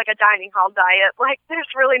 especially on, like, a dining hall diet, like, there's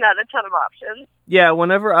really not a ton of options. Yeah,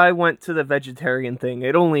 whenever I went to the vegetarian thing,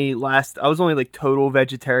 I was only, like, total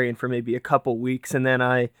vegetarian for maybe a couple weeks, and then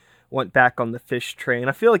I went back on the fish train.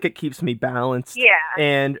 I feel like it keeps me balanced. Yeah.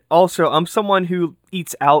 And also, I'm someone who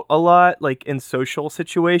eats out a lot, like, in social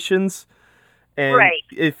situations. And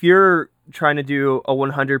if you're trying to do a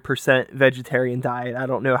 100% vegetarian diet, I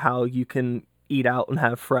don't know how you can eat out and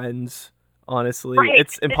have friends, honestly. Right.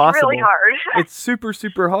 It's impossible. It's really hard. It's super,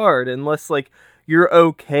 super hard unless, like, you're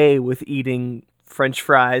okay with eating French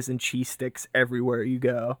fries and cheese sticks everywhere you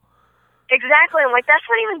go. Exactly. I'm like, that's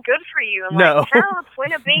not even good for you. I'm no. like, the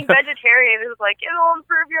point of being vegetarian is, like, it'll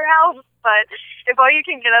improve your health. But if all you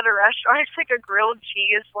can get at a restaurant is, like, a grilled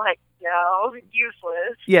cheese, like, no,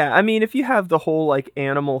 useless. Yeah, I mean, if you have the whole, like,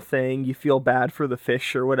 animal thing, you feel bad for the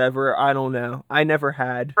fish or whatever, I don't know. I never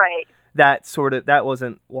had that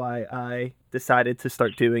wasn't why I decided to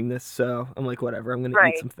start doing this. So I'm like, whatever, I'm going to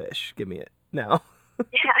eat some fish. Give me it now.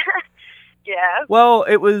 Yeah. Well,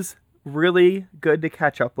 it was really good to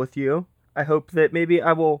catch up with you. I hope that maybe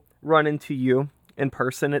I will run into you in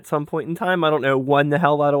person at some point in time. I don't know when the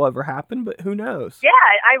hell that'll ever happen, but who knows? Yeah,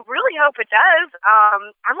 I really hope it does.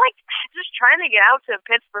 I'm, like, just trying to get out to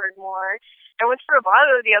Pittsburgh more. I went to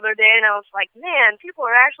Bravado the other day, and I was like, man, people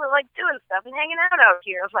are actually, like, doing stuff and hanging out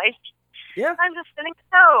here. Like, yeah, I'm just sitting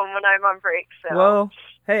at home when I'm on break. So. Well,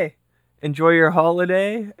 hey, enjoy your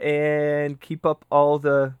holiday and keep up all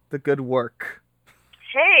the good work.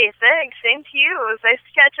 Hey, thanks. Same to you. It was nice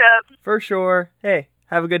to catch up. For sure. Hey,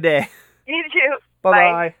 have a good day. You too.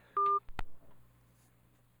 Bye-bye.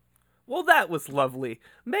 Well, that was lovely.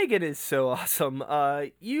 Megan is so awesome.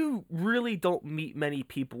 You really don't meet many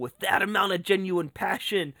people with that amount of genuine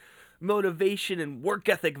passion, motivation, and work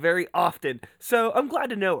ethic very often. So I'm glad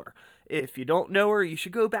to know her. If you don't know her, you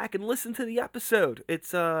should go back and listen to the episode.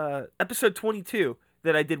 It's episode 22.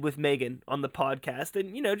 That I did with Megan on the podcast,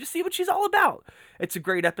 and, you know, just see what she's all about. It's a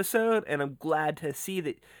great episode, and I'm glad to see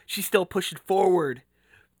that she's still pushing forward,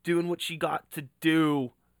 doing what she got to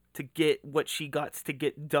do to get what she got to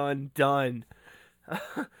get done.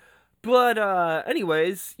 But,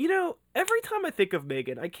 anyways, you know, every time I think of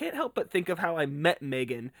Megan, I can't help but think of how I met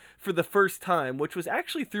Megan for the first time, which was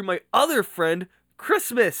actually through my other friend,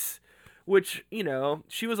 Christmas, which, you know,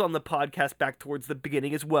 she was on the podcast back towards the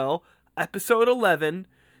beginning as well. Episode 11,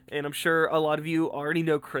 and I'm sure a lot of you already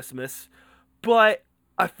know Christmas, but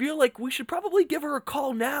I feel like we should probably give her a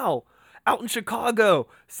call now, out in Chicago,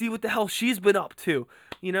 see what the hell she's been up to.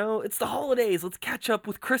 You know, it's the holidays, let's catch up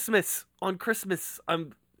with Christmas on Christmas.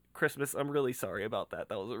 I'm really sorry about that.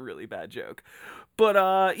 That was a really bad joke.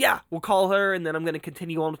 But, yeah, we'll call her, and then I'm going to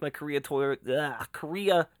continue on with my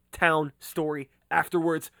Koreatown story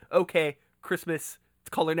afterwards. Okay, Christmas, let's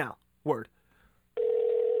call her now. Word.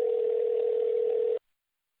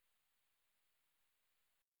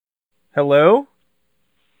 Hello?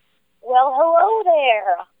 Well, hello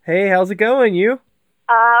there. Hey, how's it going, you?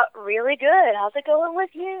 Really good. How's it going with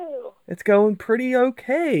you? It's going pretty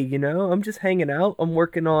okay, you know? I'm just hanging out. I'm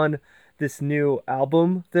working on this new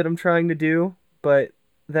album that I'm trying to do, but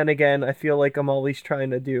then again, I feel like I'm always trying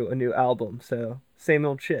to do a new album, so same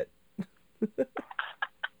old shit.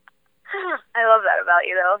 I I love that about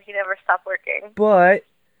you, though. You never stop working. But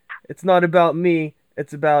it's not about me.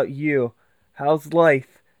 It's about you. How's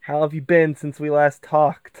life? How have you been since we last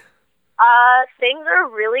talked? Things are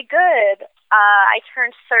really good. I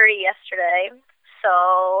turned 30 yesterday,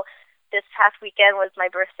 so this past weekend was my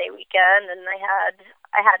birthday weekend, and I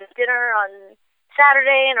had a dinner on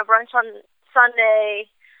Saturday and a brunch on Sunday.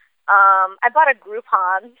 I bought a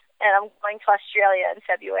Groupon, and I'm going to Australia in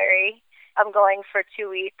February. I'm going for 2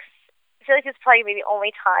 weeks. I feel like it's probably maybe the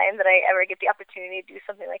only time that I ever get the opportunity to do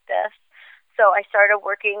something like this. So I started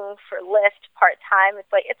working for Lyft part-time.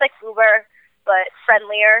 It's like Uber, but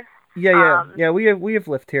friendlier. Yeah. We have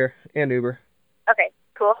Lyft here and Uber. Okay,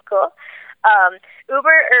 cool.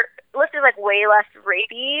 Lyft is like way less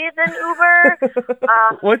rapey than Uber.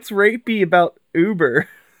 What's rapey about Uber?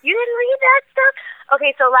 You didn't read that stuff?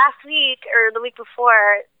 Okay, so last week or the week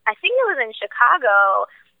before, I think it was in Chicago,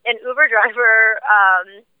 an Uber driver,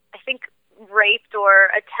 I think, raped or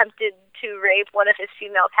attempted to rape one of his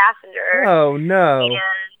female passengers. Oh, no. And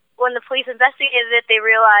when the police investigated it, they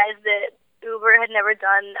realized that Uber had never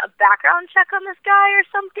done a background check on this guy or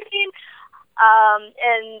something.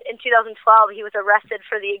 And in 2012, he was arrested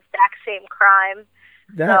for the exact same crime.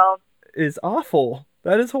 That is awful.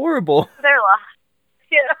 That is horrible. They're lost.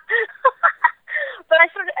 Yeah. But I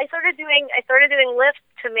started doing Lyft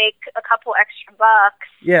to make a couple extra bucks.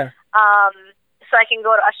 Yeah. So I can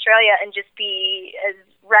go to Australia and just be as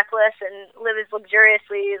reckless and live as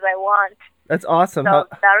luxuriously as I want. That's awesome.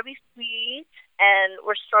 So that'll be sweet. And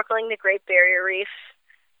we're snorkeling the Great Barrier Reef,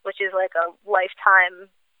 which is like a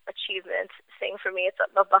lifetime achievement thing for me. It's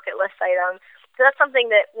a bucket list item. So that's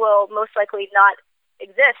something that will most likely not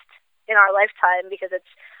exist in our lifetime because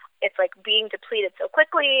it's like being depleted so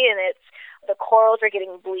quickly, and the corals are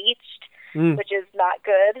getting bleached, which is not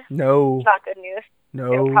good. No. It's not good news. No.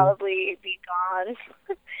 It'll probably be gone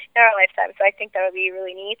in our lifetime. So I think that would be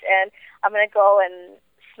really neat. And I'm going to go and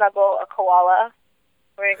snuggle a koala.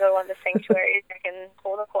 We're going to go to one of the sanctuaries. I can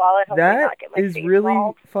hold a koala and hopefully not get my face That is really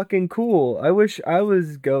mauled. fucking cool. I wish I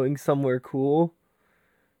was going somewhere cool.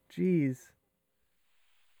 Jeez.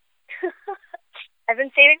 I've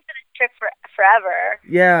been saving for this trip forever.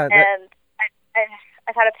 Yeah. And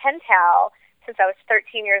I've had a pen pal since I was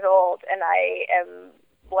 13 years old, and I am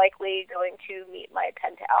likely going to meet my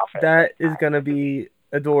pen pal for that is going to be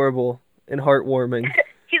adorable and heartwarming.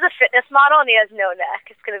 He's a fitness model, and he has no neck.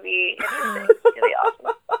 It's going to be interesting. It's going to be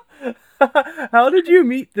awesome. How did you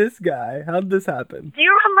meet this guy? How did this happen? Do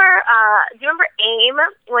you remember AIM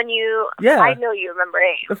when you? Yeah. I know you remember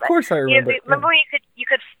AIM. Of course I remember. Remember when you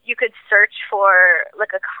could search for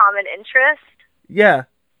like a common interest? Yeah.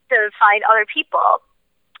 To find other people.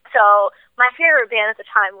 So my favorite band at the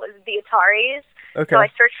time was the Ataris. Okay. So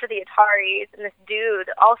I searched for the Ataris, and this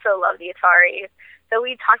dude also loved the Ataris. So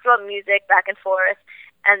we talked about music back and forth,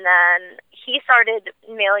 and then he started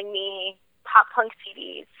mailing me pop punk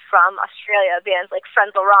CDs from Australia, bands like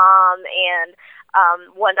Frenzal Rhomb and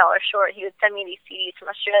 $1 Short. He would send me these CDs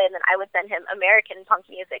from Australia, and then I would send him American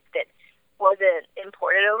punk music that wasn't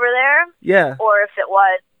imported over there. Yeah. Or if it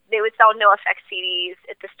was, they would sell NoFX CDs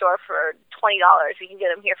at the store for $20. We can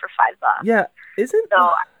get them here for $5. Yeah.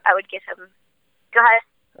 So I would get him. Go ahead.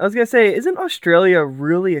 I was going to say, isn't Australia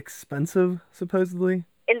really expensive, supposedly?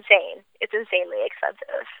 Insane. It's insanely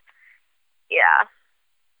expensive. Yeah.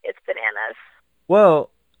 It's bananas. Well,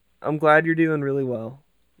 I'm glad you're doing really well.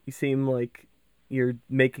 You seem like you're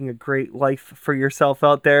making a great life for yourself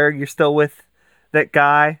out there. You're still with that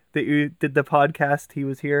guy that you did the podcast. He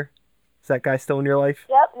was here. Is that guy still in your life?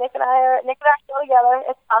 Yep, Nick and I are still together.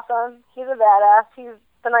 It's awesome. He's a badass. He's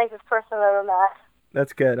the nicest person I've ever met.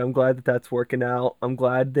 That's good. I'm glad that that's working out. I'm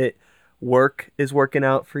glad that work is working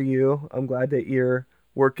out for you. I'm glad that you're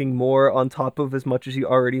working more on top of as much as you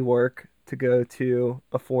already work to go to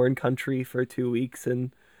a foreign country for 2 weeks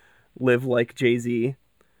and live like Jay-Z.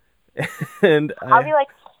 And I'll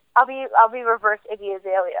be reverse Iggy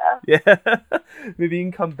Azalea. Yeah. Maybe you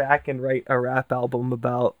can come back and write a rap album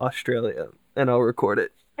about Australia and I'll record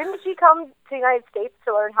it. Didn't she come to the United States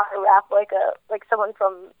to learn how to rap like someone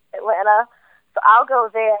from Atlanta? So I'll go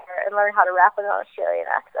there and learn how to rap with an Australian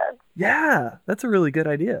accent. Yeah, that's a really good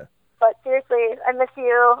idea. But seriously, I miss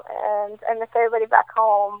you, and I miss everybody back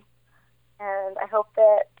home. And I hope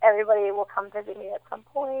that everybody will come visit me at some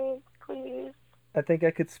point, please. I think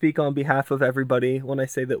I could speak on behalf of everybody when I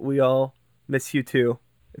say that we all miss you too.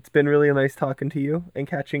 It's been really nice talking to you and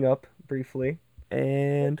catching up briefly.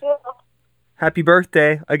 And happy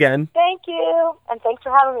birthday again. Thank you. And thanks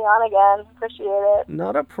for having me on again. Appreciate it.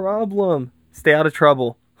 Not a problem. Stay out of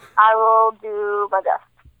trouble. I will do my best.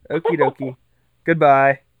 Okie dokie.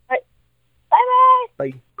 Goodbye. Bye-bye.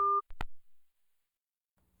 Bye.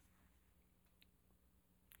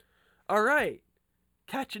 all right,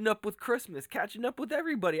 catching up with Christmas, catching up with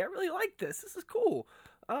everybody. I really like this. This is cool.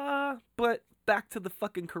 But back to the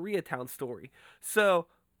fucking Koreatown story. So,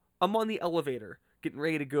 I'm on the elevator, getting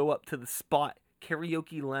ready to go up to the spot,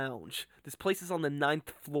 Karaoke Lounge. This place is on the 9th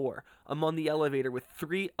floor. I'm on the elevator with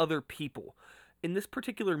 3 other people. In this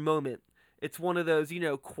particular moment, it's one of those,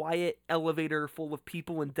 quiet elevator full of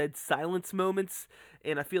people and dead silence moments.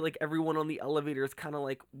 And I feel like everyone on the elevator is kind of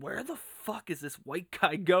like, where the fuck is this white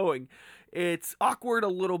guy going? It's awkward a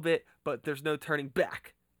little bit, but there's no turning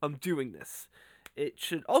back. I'm doing this. It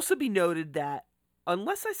should also be noted that,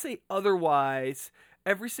 unless I say otherwise,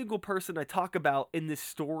 every single person I talk about in this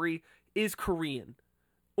story is Korean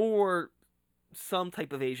or some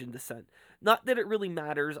type of Asian descent. Not that it really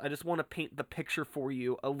matters, I just want to paint the picture for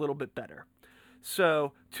you a little bit better.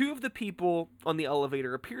 So, 2 of the people on the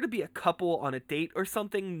elevator appear to be a couple on a date or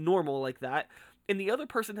something normal like that, and the other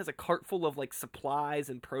person has a cart full of like supplies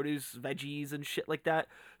and produce, veggies and shit like that.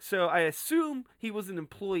 So I assume he was an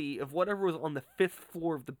employee of whatever was on the 5th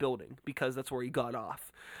floor of the building, because that's where he got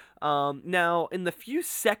off. Now, in the few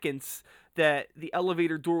seconds that the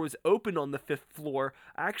elevator door was open on the 5th floor,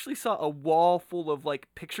 I actually saw a wall full of like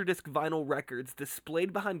picture disc vinyl records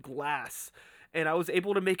displayed behind glass, and I was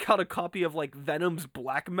able to make out a copy of like Venom's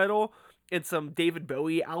Black Metal and some David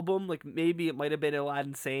Bowie album. Like maybe it might have been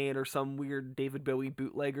Aladdin Sane or some weird David Bowie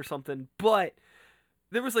bootleg or something, but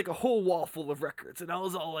there was like a whole wall full of records, and I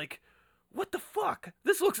was all like, what the fuck?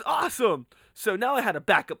 This looks awesome! So now I had a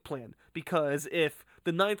backup plan, because if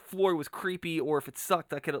the 9th floor was creepy or if it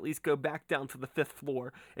sucked, I could at least go back down to the 5th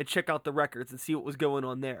floor and check out the records and see what was going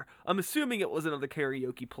on there. I'm assuming it was another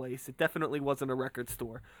karaoke place. It definitely wasn't a record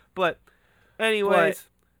store. But anyways,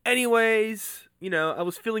 I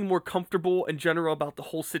was feeling more comfortable in general about the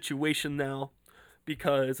whole situation now,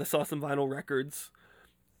 because I saw some vinyl records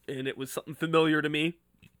and it was something familiar to me.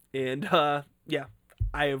 And yeah,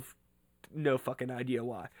 I have no fucking idea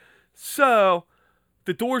why. So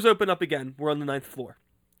the doors open up again. We're on the 9th floor.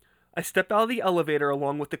 I step out of the elevator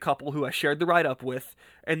along with the couple who I shared the ride up with,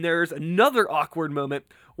 and there's another awkward moment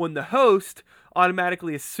when the host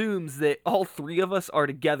automatically assumes that all 3 of us are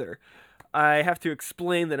together. I have to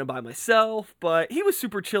explain that I'm by myself, but he was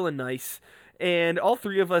super chill and nice, and all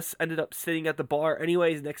 3 of us ended up sitting at the bar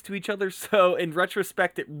anyways next to each other, so in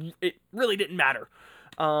retrospect, it really didn't matter.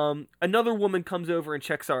 Another woman comes over and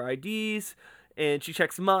checks our IDs, and she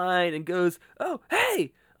checks mine and goes, "Oh,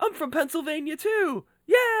 hey, I'm from Pennsylvania too!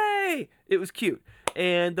 Yay!" It was cute.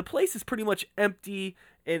 And the place is pretty much empty,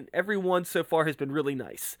 and everyone so far has been really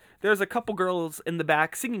nice. There's a couple girls in the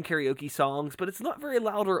back singing karaoke songs, but it's not very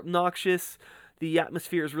loud or obnoxious. The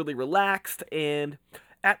atmosphere is really relaxed, and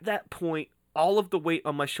at that point, all of the weight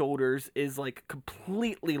on my shoulders is like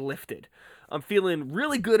completely lifted. I'm feeling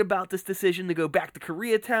really good about this decision to go back to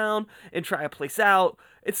Koreatown and try a place out.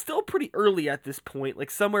 It's still pretty early at this point,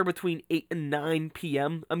 like somewhere between 8 and 9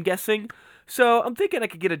 p.m., I'm guessing. So I'm thinking I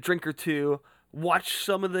could get a drink or two, watch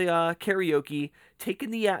some of the karaoke, take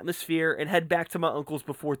in the atmosphere, and head back to my uncle's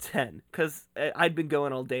before 10, because I'd been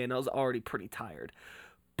going all day and I was already pretty tired.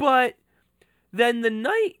 But then the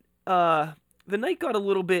night got a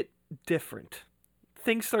little bit different.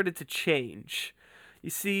 Things started to change. You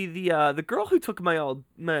see, the girl who took my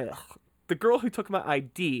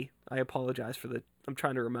ID, I apologize for I'm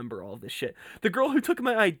trying to remember all this shit. The girl who took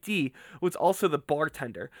my ID was also the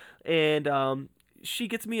bartender, and she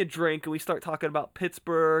gets me a drink, and we start talking about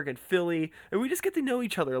Pittsburgh and Philly, and we just get to know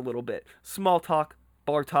each other a little bit. Small talk,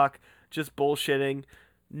 bar talk, just bullshitting,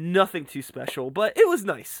 nothing too special, but it was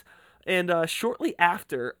nice. And shortly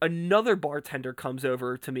after, another bartender comes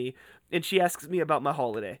over to me, and she asks me about my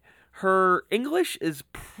holiday. Her English is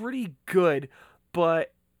pretty good,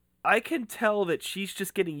 but I can tell that she's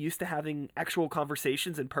just getting used to having actual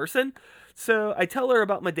conversations in person. So I tell her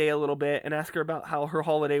about my day a little bit and ask her about how her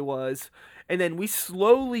holiday was. And then we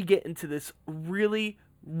slowly get into this really,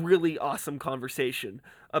 really awesome conversation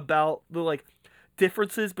about the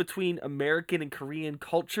differences between American and Korean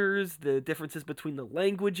cultures, the differences between the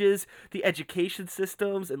languages, the education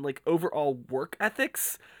systems, and overall work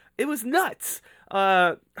ethics. It was nuts.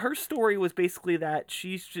 Her story was basically that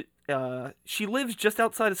she lives just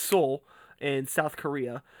outside of Seoul in South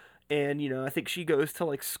Korea, and I think she goes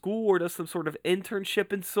to school or does some sort of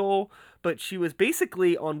internship in Seoul, but she was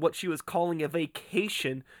basically on what she was calling a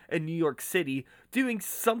vacation in New York City, doing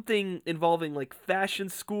something involving fashion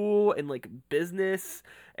school and business,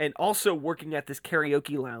 and also working at this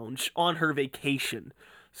karaoke lounge on her vacation.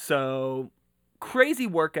 So crazy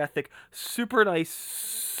work ethic, super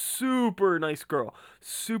nice girl,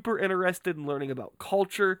 super interested in learning about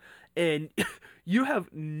culture And you have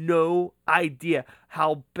no idea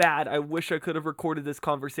how bad I wish I could have recorded this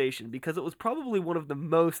conversation, because it was probably one of the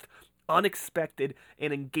most unexpected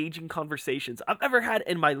and engaging conversations I've ever had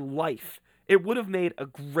in my life. It would have made a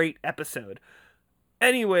great episode.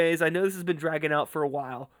 Anyways, I know this has been dragging out for a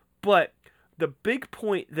while, but the big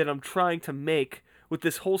point that I'm trying to make with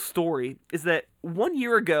this whole story is that 1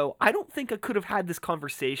 year ago, I don't think I could have had this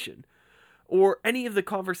conversation or any of the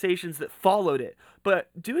conversations that followed it. But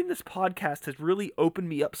doing this podcast has really opened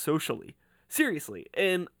me up socially. Seriously.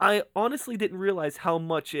 And I honestly didn't realize how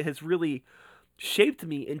much it has really shaped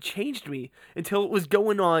me and changed me until it was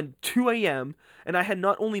going on 2 a.m. and I had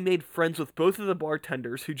not only made friends with both of the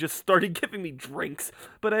bartenders who just started giving me drinks,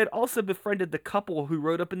 but I had also befriended the couple who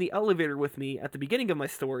rode up in the elevator with me at the beginning of my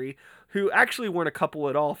story, who actually weren't a couple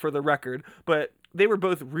at all, for the record, but they were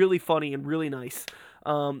both really funny and really nice.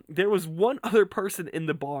 There was one other person in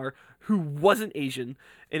the bar who wasn't Asian,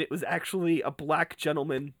 and it was actually a black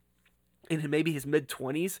gentleman in maybe his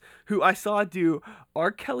mid-20s, who I saw do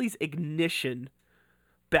R. Kelly's Ignition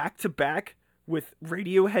back-to-back with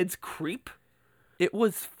Radiohead's Creep. It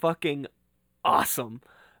was fucking awesome.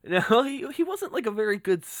 Now, he wasn't like a very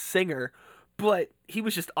good singer, but he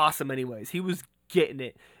was just awesome anyways. He was getting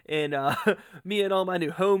it. And me and all my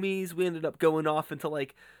new homies, we ended up going off into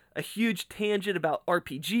like a huge tangent about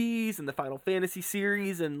RPGs and the Final Fantasy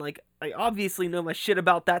series, and like I obviously know my shit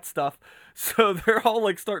about that stuff, so they're all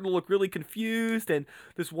like starting to look really confused, and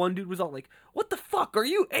this one dude was all like, "What the fuck, are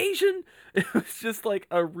you Asian?" It was just like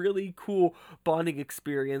a really cool bonding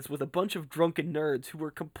experience with a bunch of drunken nerds who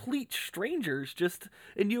were complete strangers just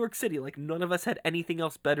in New York City. Like, none of us had anything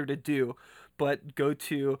else better to do but go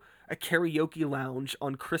to a karaoke lounge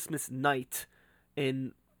on Christmas night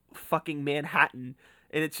in fucking Manhattan.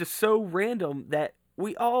 And it's just so random that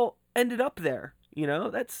we all ended up there, you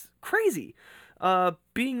know? That's crazy.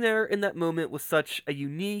 Being there in that moment was such a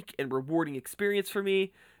unique and rewarding experience for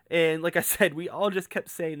me. And like I said, we all just kept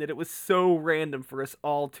saying that it was so random for us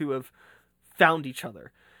all to have found each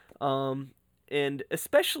other. And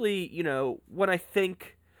especially, you know, when I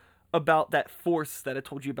think about that force that I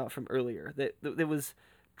told you about from earlier, that was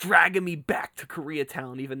dragging me back to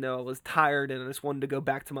Koreatown, even though I was tired and I just wanted to go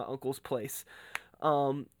back to my uncle's place.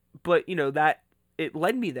 But you know, that it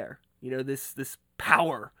led me there, you know, this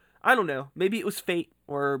power. I don't know, maybe it was fate,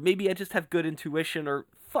 or maybe I just have good intuition, or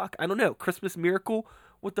fuck, I don't know, Christmas miracle,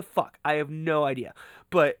 what the fuck, I have no idea.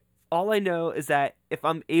 But all I know is that if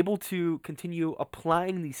I'm able to continue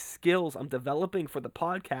applying these skills I'm developing for the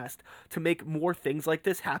podcast to make more things like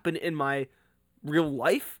this happen in my real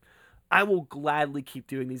life, I will gladly keep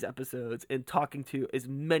doing these episodes and talking to as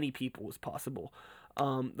many people as possible.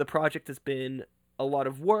 The project has been a lot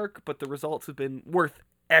of work, but the results have been worth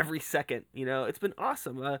every second. You know, it's been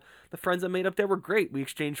awesome. The friends I made up there were great. We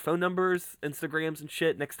exchanged phone numbers, Instagrams, and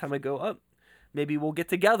shit. Next time I go up, maybe we'll get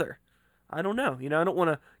together. I don't know. You know, I don't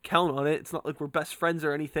want to count on it. It's not like we're best friends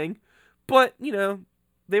or anything. But, you know,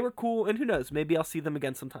 they were cool, and who knows? Maybe I'll see them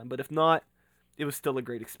again sometime. But if not, it was still a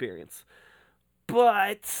great experience.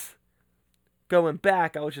 But going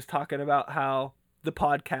back, I was just talking about how the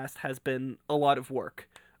podcast has been a lot of work.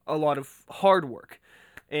 A lot of hard work.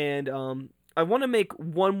 And I want to make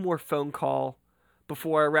one more phone call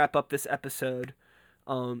before I wrap up this episode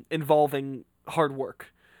involving hard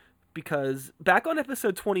work. Because back on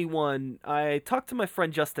episode 21, I talked to my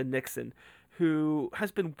friend Justin Nixon, who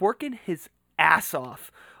has been working his ass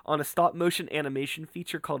off on a stop motion animation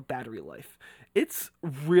feature called Battery Life. It's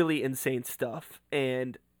really insane stuff.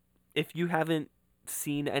 And if you haven't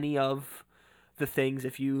seen any of the things,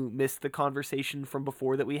 if you missed the conversation from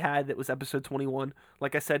before that we had, that was episode 21,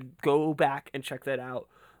 like I said, go back and check that out.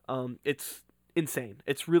 It's insane.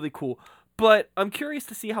 It's really cool. But I'm curious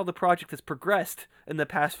to see how the project has progressed in the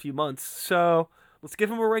past few months. So let's give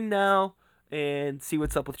him a ring now and see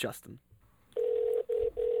what's up with Justin.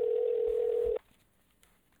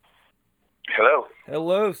 Hello.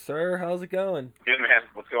 Hello, sir. How's it going? Good, man.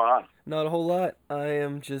 What's going on? Not a whole lot. I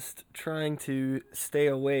am just trying to stay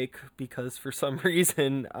awake because for some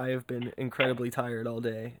reason I have been incredibly tired all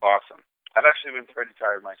day. Awesome. I've actually been pretty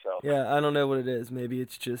tired myself. Yeah, I don't know what it is. Maybe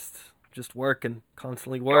it's just working,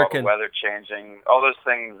 constantly working. All the weather changing, all those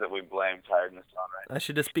things that we blame tiredness on, right? I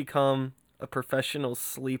should just become a professional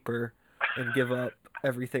sleeper and give up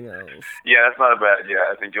everything else. Yeah, that's not a bad idea.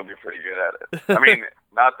 I think you'll be pretty good at it. I mean,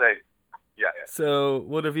 not that... Yeah. So,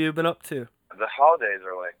 what have you been up to? The holidays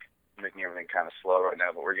are, like, making everything kind of slow right now,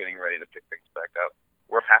 but we're getting ready to pick things back up.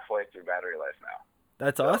 We're halfway through Battery Life now.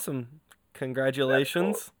 That's awesome.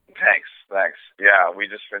 Congratulations. Cool. Thanks. Yeah, we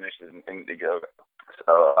just finished Indiegogo.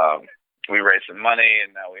 So, we raised some money,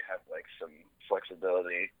 and now we have, like, some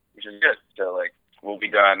flexibility which is good. So like we'll be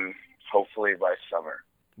done hopefully by summer.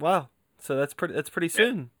 Wow. So that's pretty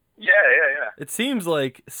soon. Yeah. It seems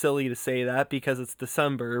like silly to say that because it's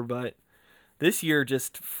December, but this year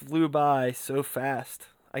just flew by so fast.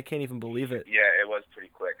 I can't even believe it. Yeah, it was pretty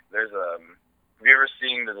quick. There's have you ever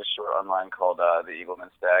seen there's a short online called The Eagleman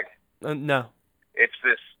Stag? No. It's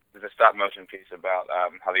a stop motion piece about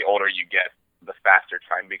how the older you get, the faster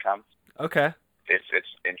time becomes. Okay. It's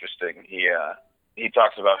interesting. He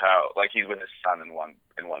talks about how like he's with his son in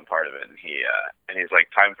one part of it, and he's like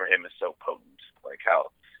time for him is so potent, like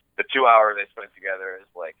how the 2 hours they spend together is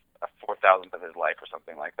like a 4,000th of his life or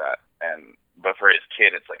something like that, but for his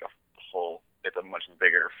kid it's like it's a much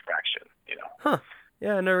bigger fraction, you know. Huh.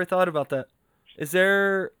 Yeah, I never thought about that. Is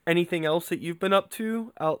there anything else that you've been up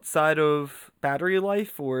to outside of battery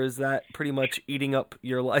life, or is that pretty much eating up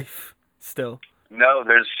your life still? No,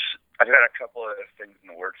 I've got a couple of things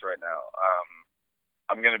in the works right now.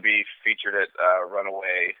 I'm going to be featured at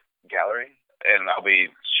Runaway Gallery, and I'll be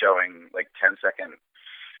showing like 10-second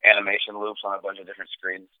animation loops on a bunch of different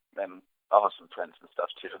screens, and I'll have some prints and stuff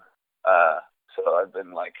too. So I've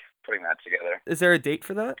been like putting that together. Is there a date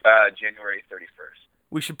for that? January 31st.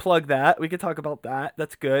 We should plug that. We could talk about that.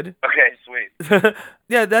 That's good. Okay, sweet.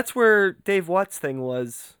 Yeah, that's where Dave Watt's thing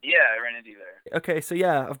was. Yeah, I ran into you there. Okay, so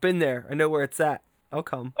yeah, I've been there. I know where it's at. I'll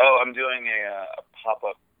come. Oh, I'm doing a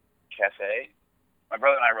pop-up cafe. My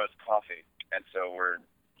brother and I roast coffee, and so we're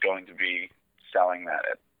going to be selling that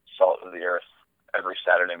at Salt of the Earth every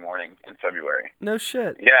Saturday morning in February. No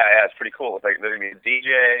shit. Yeah, it's pretty cool. It's like there's gonna be a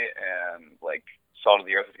DJ, and like Salt of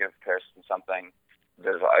the Earth is gonna prepare something.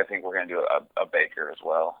 I think we're gonna do a baker as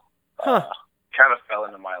well. Huh. Kind of fell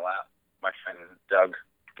into my lap. My friend Doug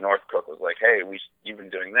Northcook was like, "Hey, you've been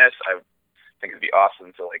doing this. I think it'd be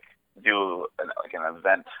awesome to like do an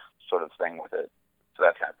event sort of thing with it." So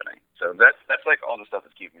that's happening. So that's like all the stuff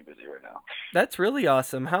that's keeping me busy right now. That's really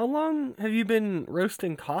awesome. How long have you been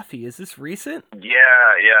roasting coffee? Is this recent?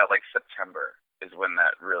 Yeah, like September is when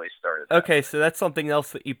that really started. Okay, so that's something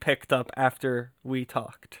else that you picked up after we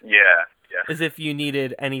talked. Yeah. As if you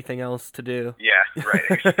needed anything else to do. Yeah,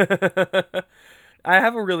 right. I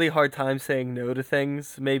have a really hard time saying no to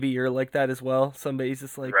things. Maybe you're like that as well. Somebody's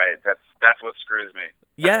just like... Right, that's what screws me.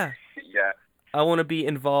 Yeah. Yeah. I want to be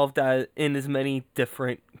involved in as many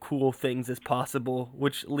different cool things as possible,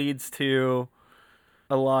 which leads to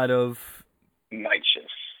a lot of... night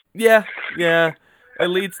shifts. Yeah. It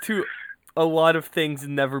leads to a lot of things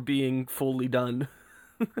never being fully done.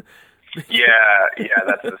 Yeah,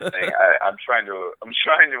 that's the thing. I'm trying to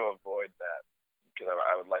avoid that because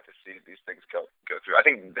I would like to see these things go through. I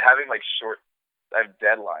think having like I have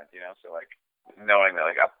deadlines, you know, so like knowing that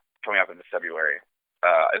like coming up into February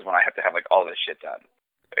is when I have to have like all this shit done.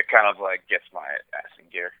 It kind of like gets my ass in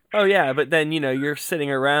gear. Oh yeah, but then you're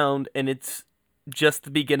sitting around and it's just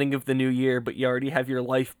the beginning of the new year, but you already have your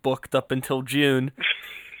life booked up until June.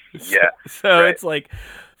 Yeah. So right. It's like,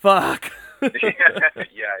 fuck. Yeah.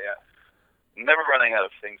 Never running out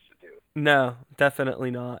of things to do. No,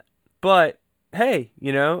 definitely not. But hey,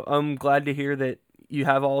 I'm glad to hear that you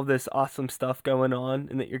have all of this awesome stuff going on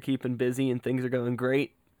and that you're keeping busy and things are going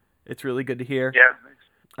great. It's really good to hear. Yeah.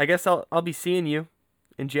 I guess I'll be seeing you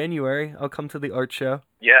in January. I'll come to the art show.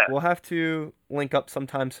 Yeah. We'll have to link up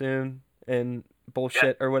sometime soon and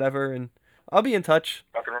bullshit or whatever, and I'll be in touch.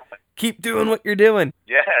 Keep doing what you're doing.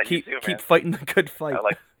 Yeah, keep you too, man. Keep fighting the good fight.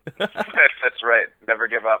 That's right. Never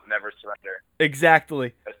give up, never surrender.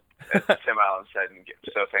 Exactly. As Tim Allen said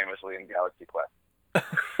so famously in Galaxy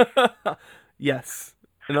Quest. Yes.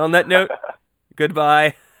 And on that note,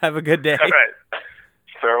 goodbye. Have a good day. All right.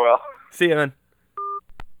 Farewell. See you, man.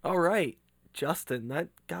 All right. Justin, that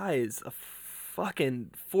guy is a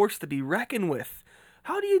fucking force to be reckoned with.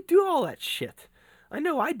 How do you do all that shit? I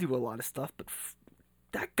know I do a lot of stuff, but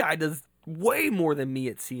that guy does way more than me,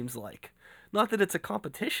 it seems like. Not that it's a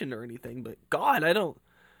competition or anything, but God,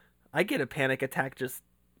 I get a panic attack just,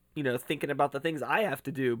 thinking about the things I have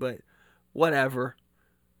to do, but whatever.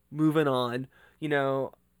 Moving on.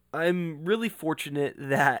 I'm really fortunate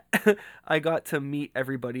that I got to meet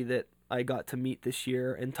everybody that I got to meet this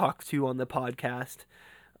year and talk to on the podcast.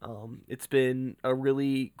 It's been a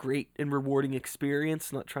really great and rewarding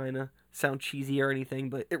experience. Not trying to sound cheesy or anything,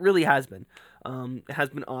 but it really has been. It has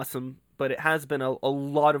been awesome, but it has been a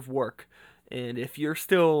lot of work. And if you're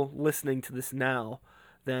still listening to this now,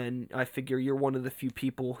 then I figure you're one of the few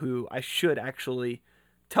people who I should actually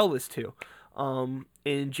tell this to.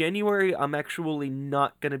 In January, I'm actually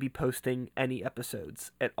not going to be posting any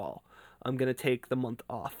episodes at all. I'm going to take the month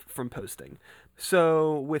off from posting.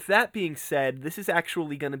 So with that being said, this is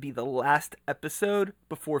actually going to be the last episode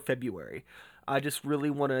before February. I just really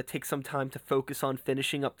want to take some time to focus on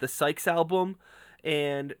finishing up the Sykes album.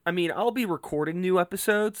 And, I mean, I'll be recording new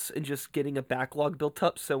episodes and just getting a backlog built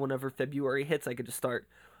up so whenever February hits, I could just start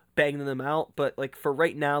banging them out. But, like, for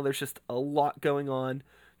right now, there's just a lot going on.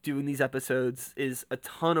 Doing these episodes is a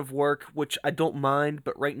ton of work, which I don't mind,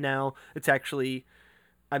 but right now, it's actually...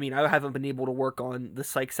 I mean, I haven't been able to work on the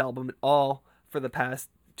Sykes album at all for the past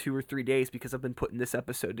 2 or 3 days because I've been putting this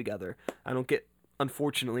episode together.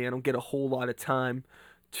 Unfortunately, I don't get a whole lot of time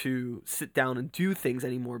to sit down and do things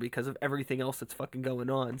anymore because of everything else that's fucking going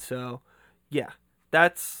on. So, yeah,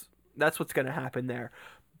 that's what's going to happen there.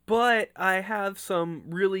 But I have some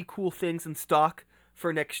really cool things in stock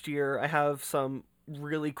for next year. I have some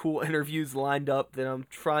really cool interviews lined up that I'm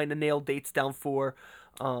trying to nail dates down for.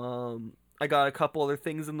 I got a couple other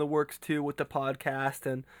things in the works too with the podcast,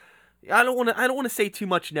 and I don't want to say too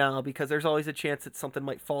much now because there's always a chance that something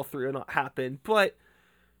might fall through and not happen. But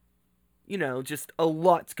you know, just a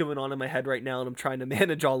lot's going on in my head right now, and I'm trying to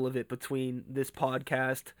manage all of it between this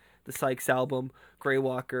podcast, the Sykes album, Grey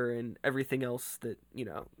Walker, and everything else that, you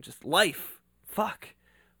know, just life. Fuck.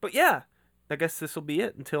 But yeah, I guess this will be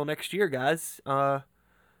it until next year, guys. I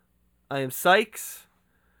am Sykes.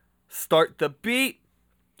 Start the beat.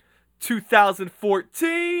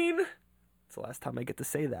 2014. It's the last time I get to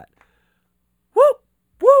say that. Woo!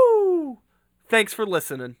 Woo! Thanks for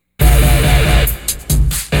listening.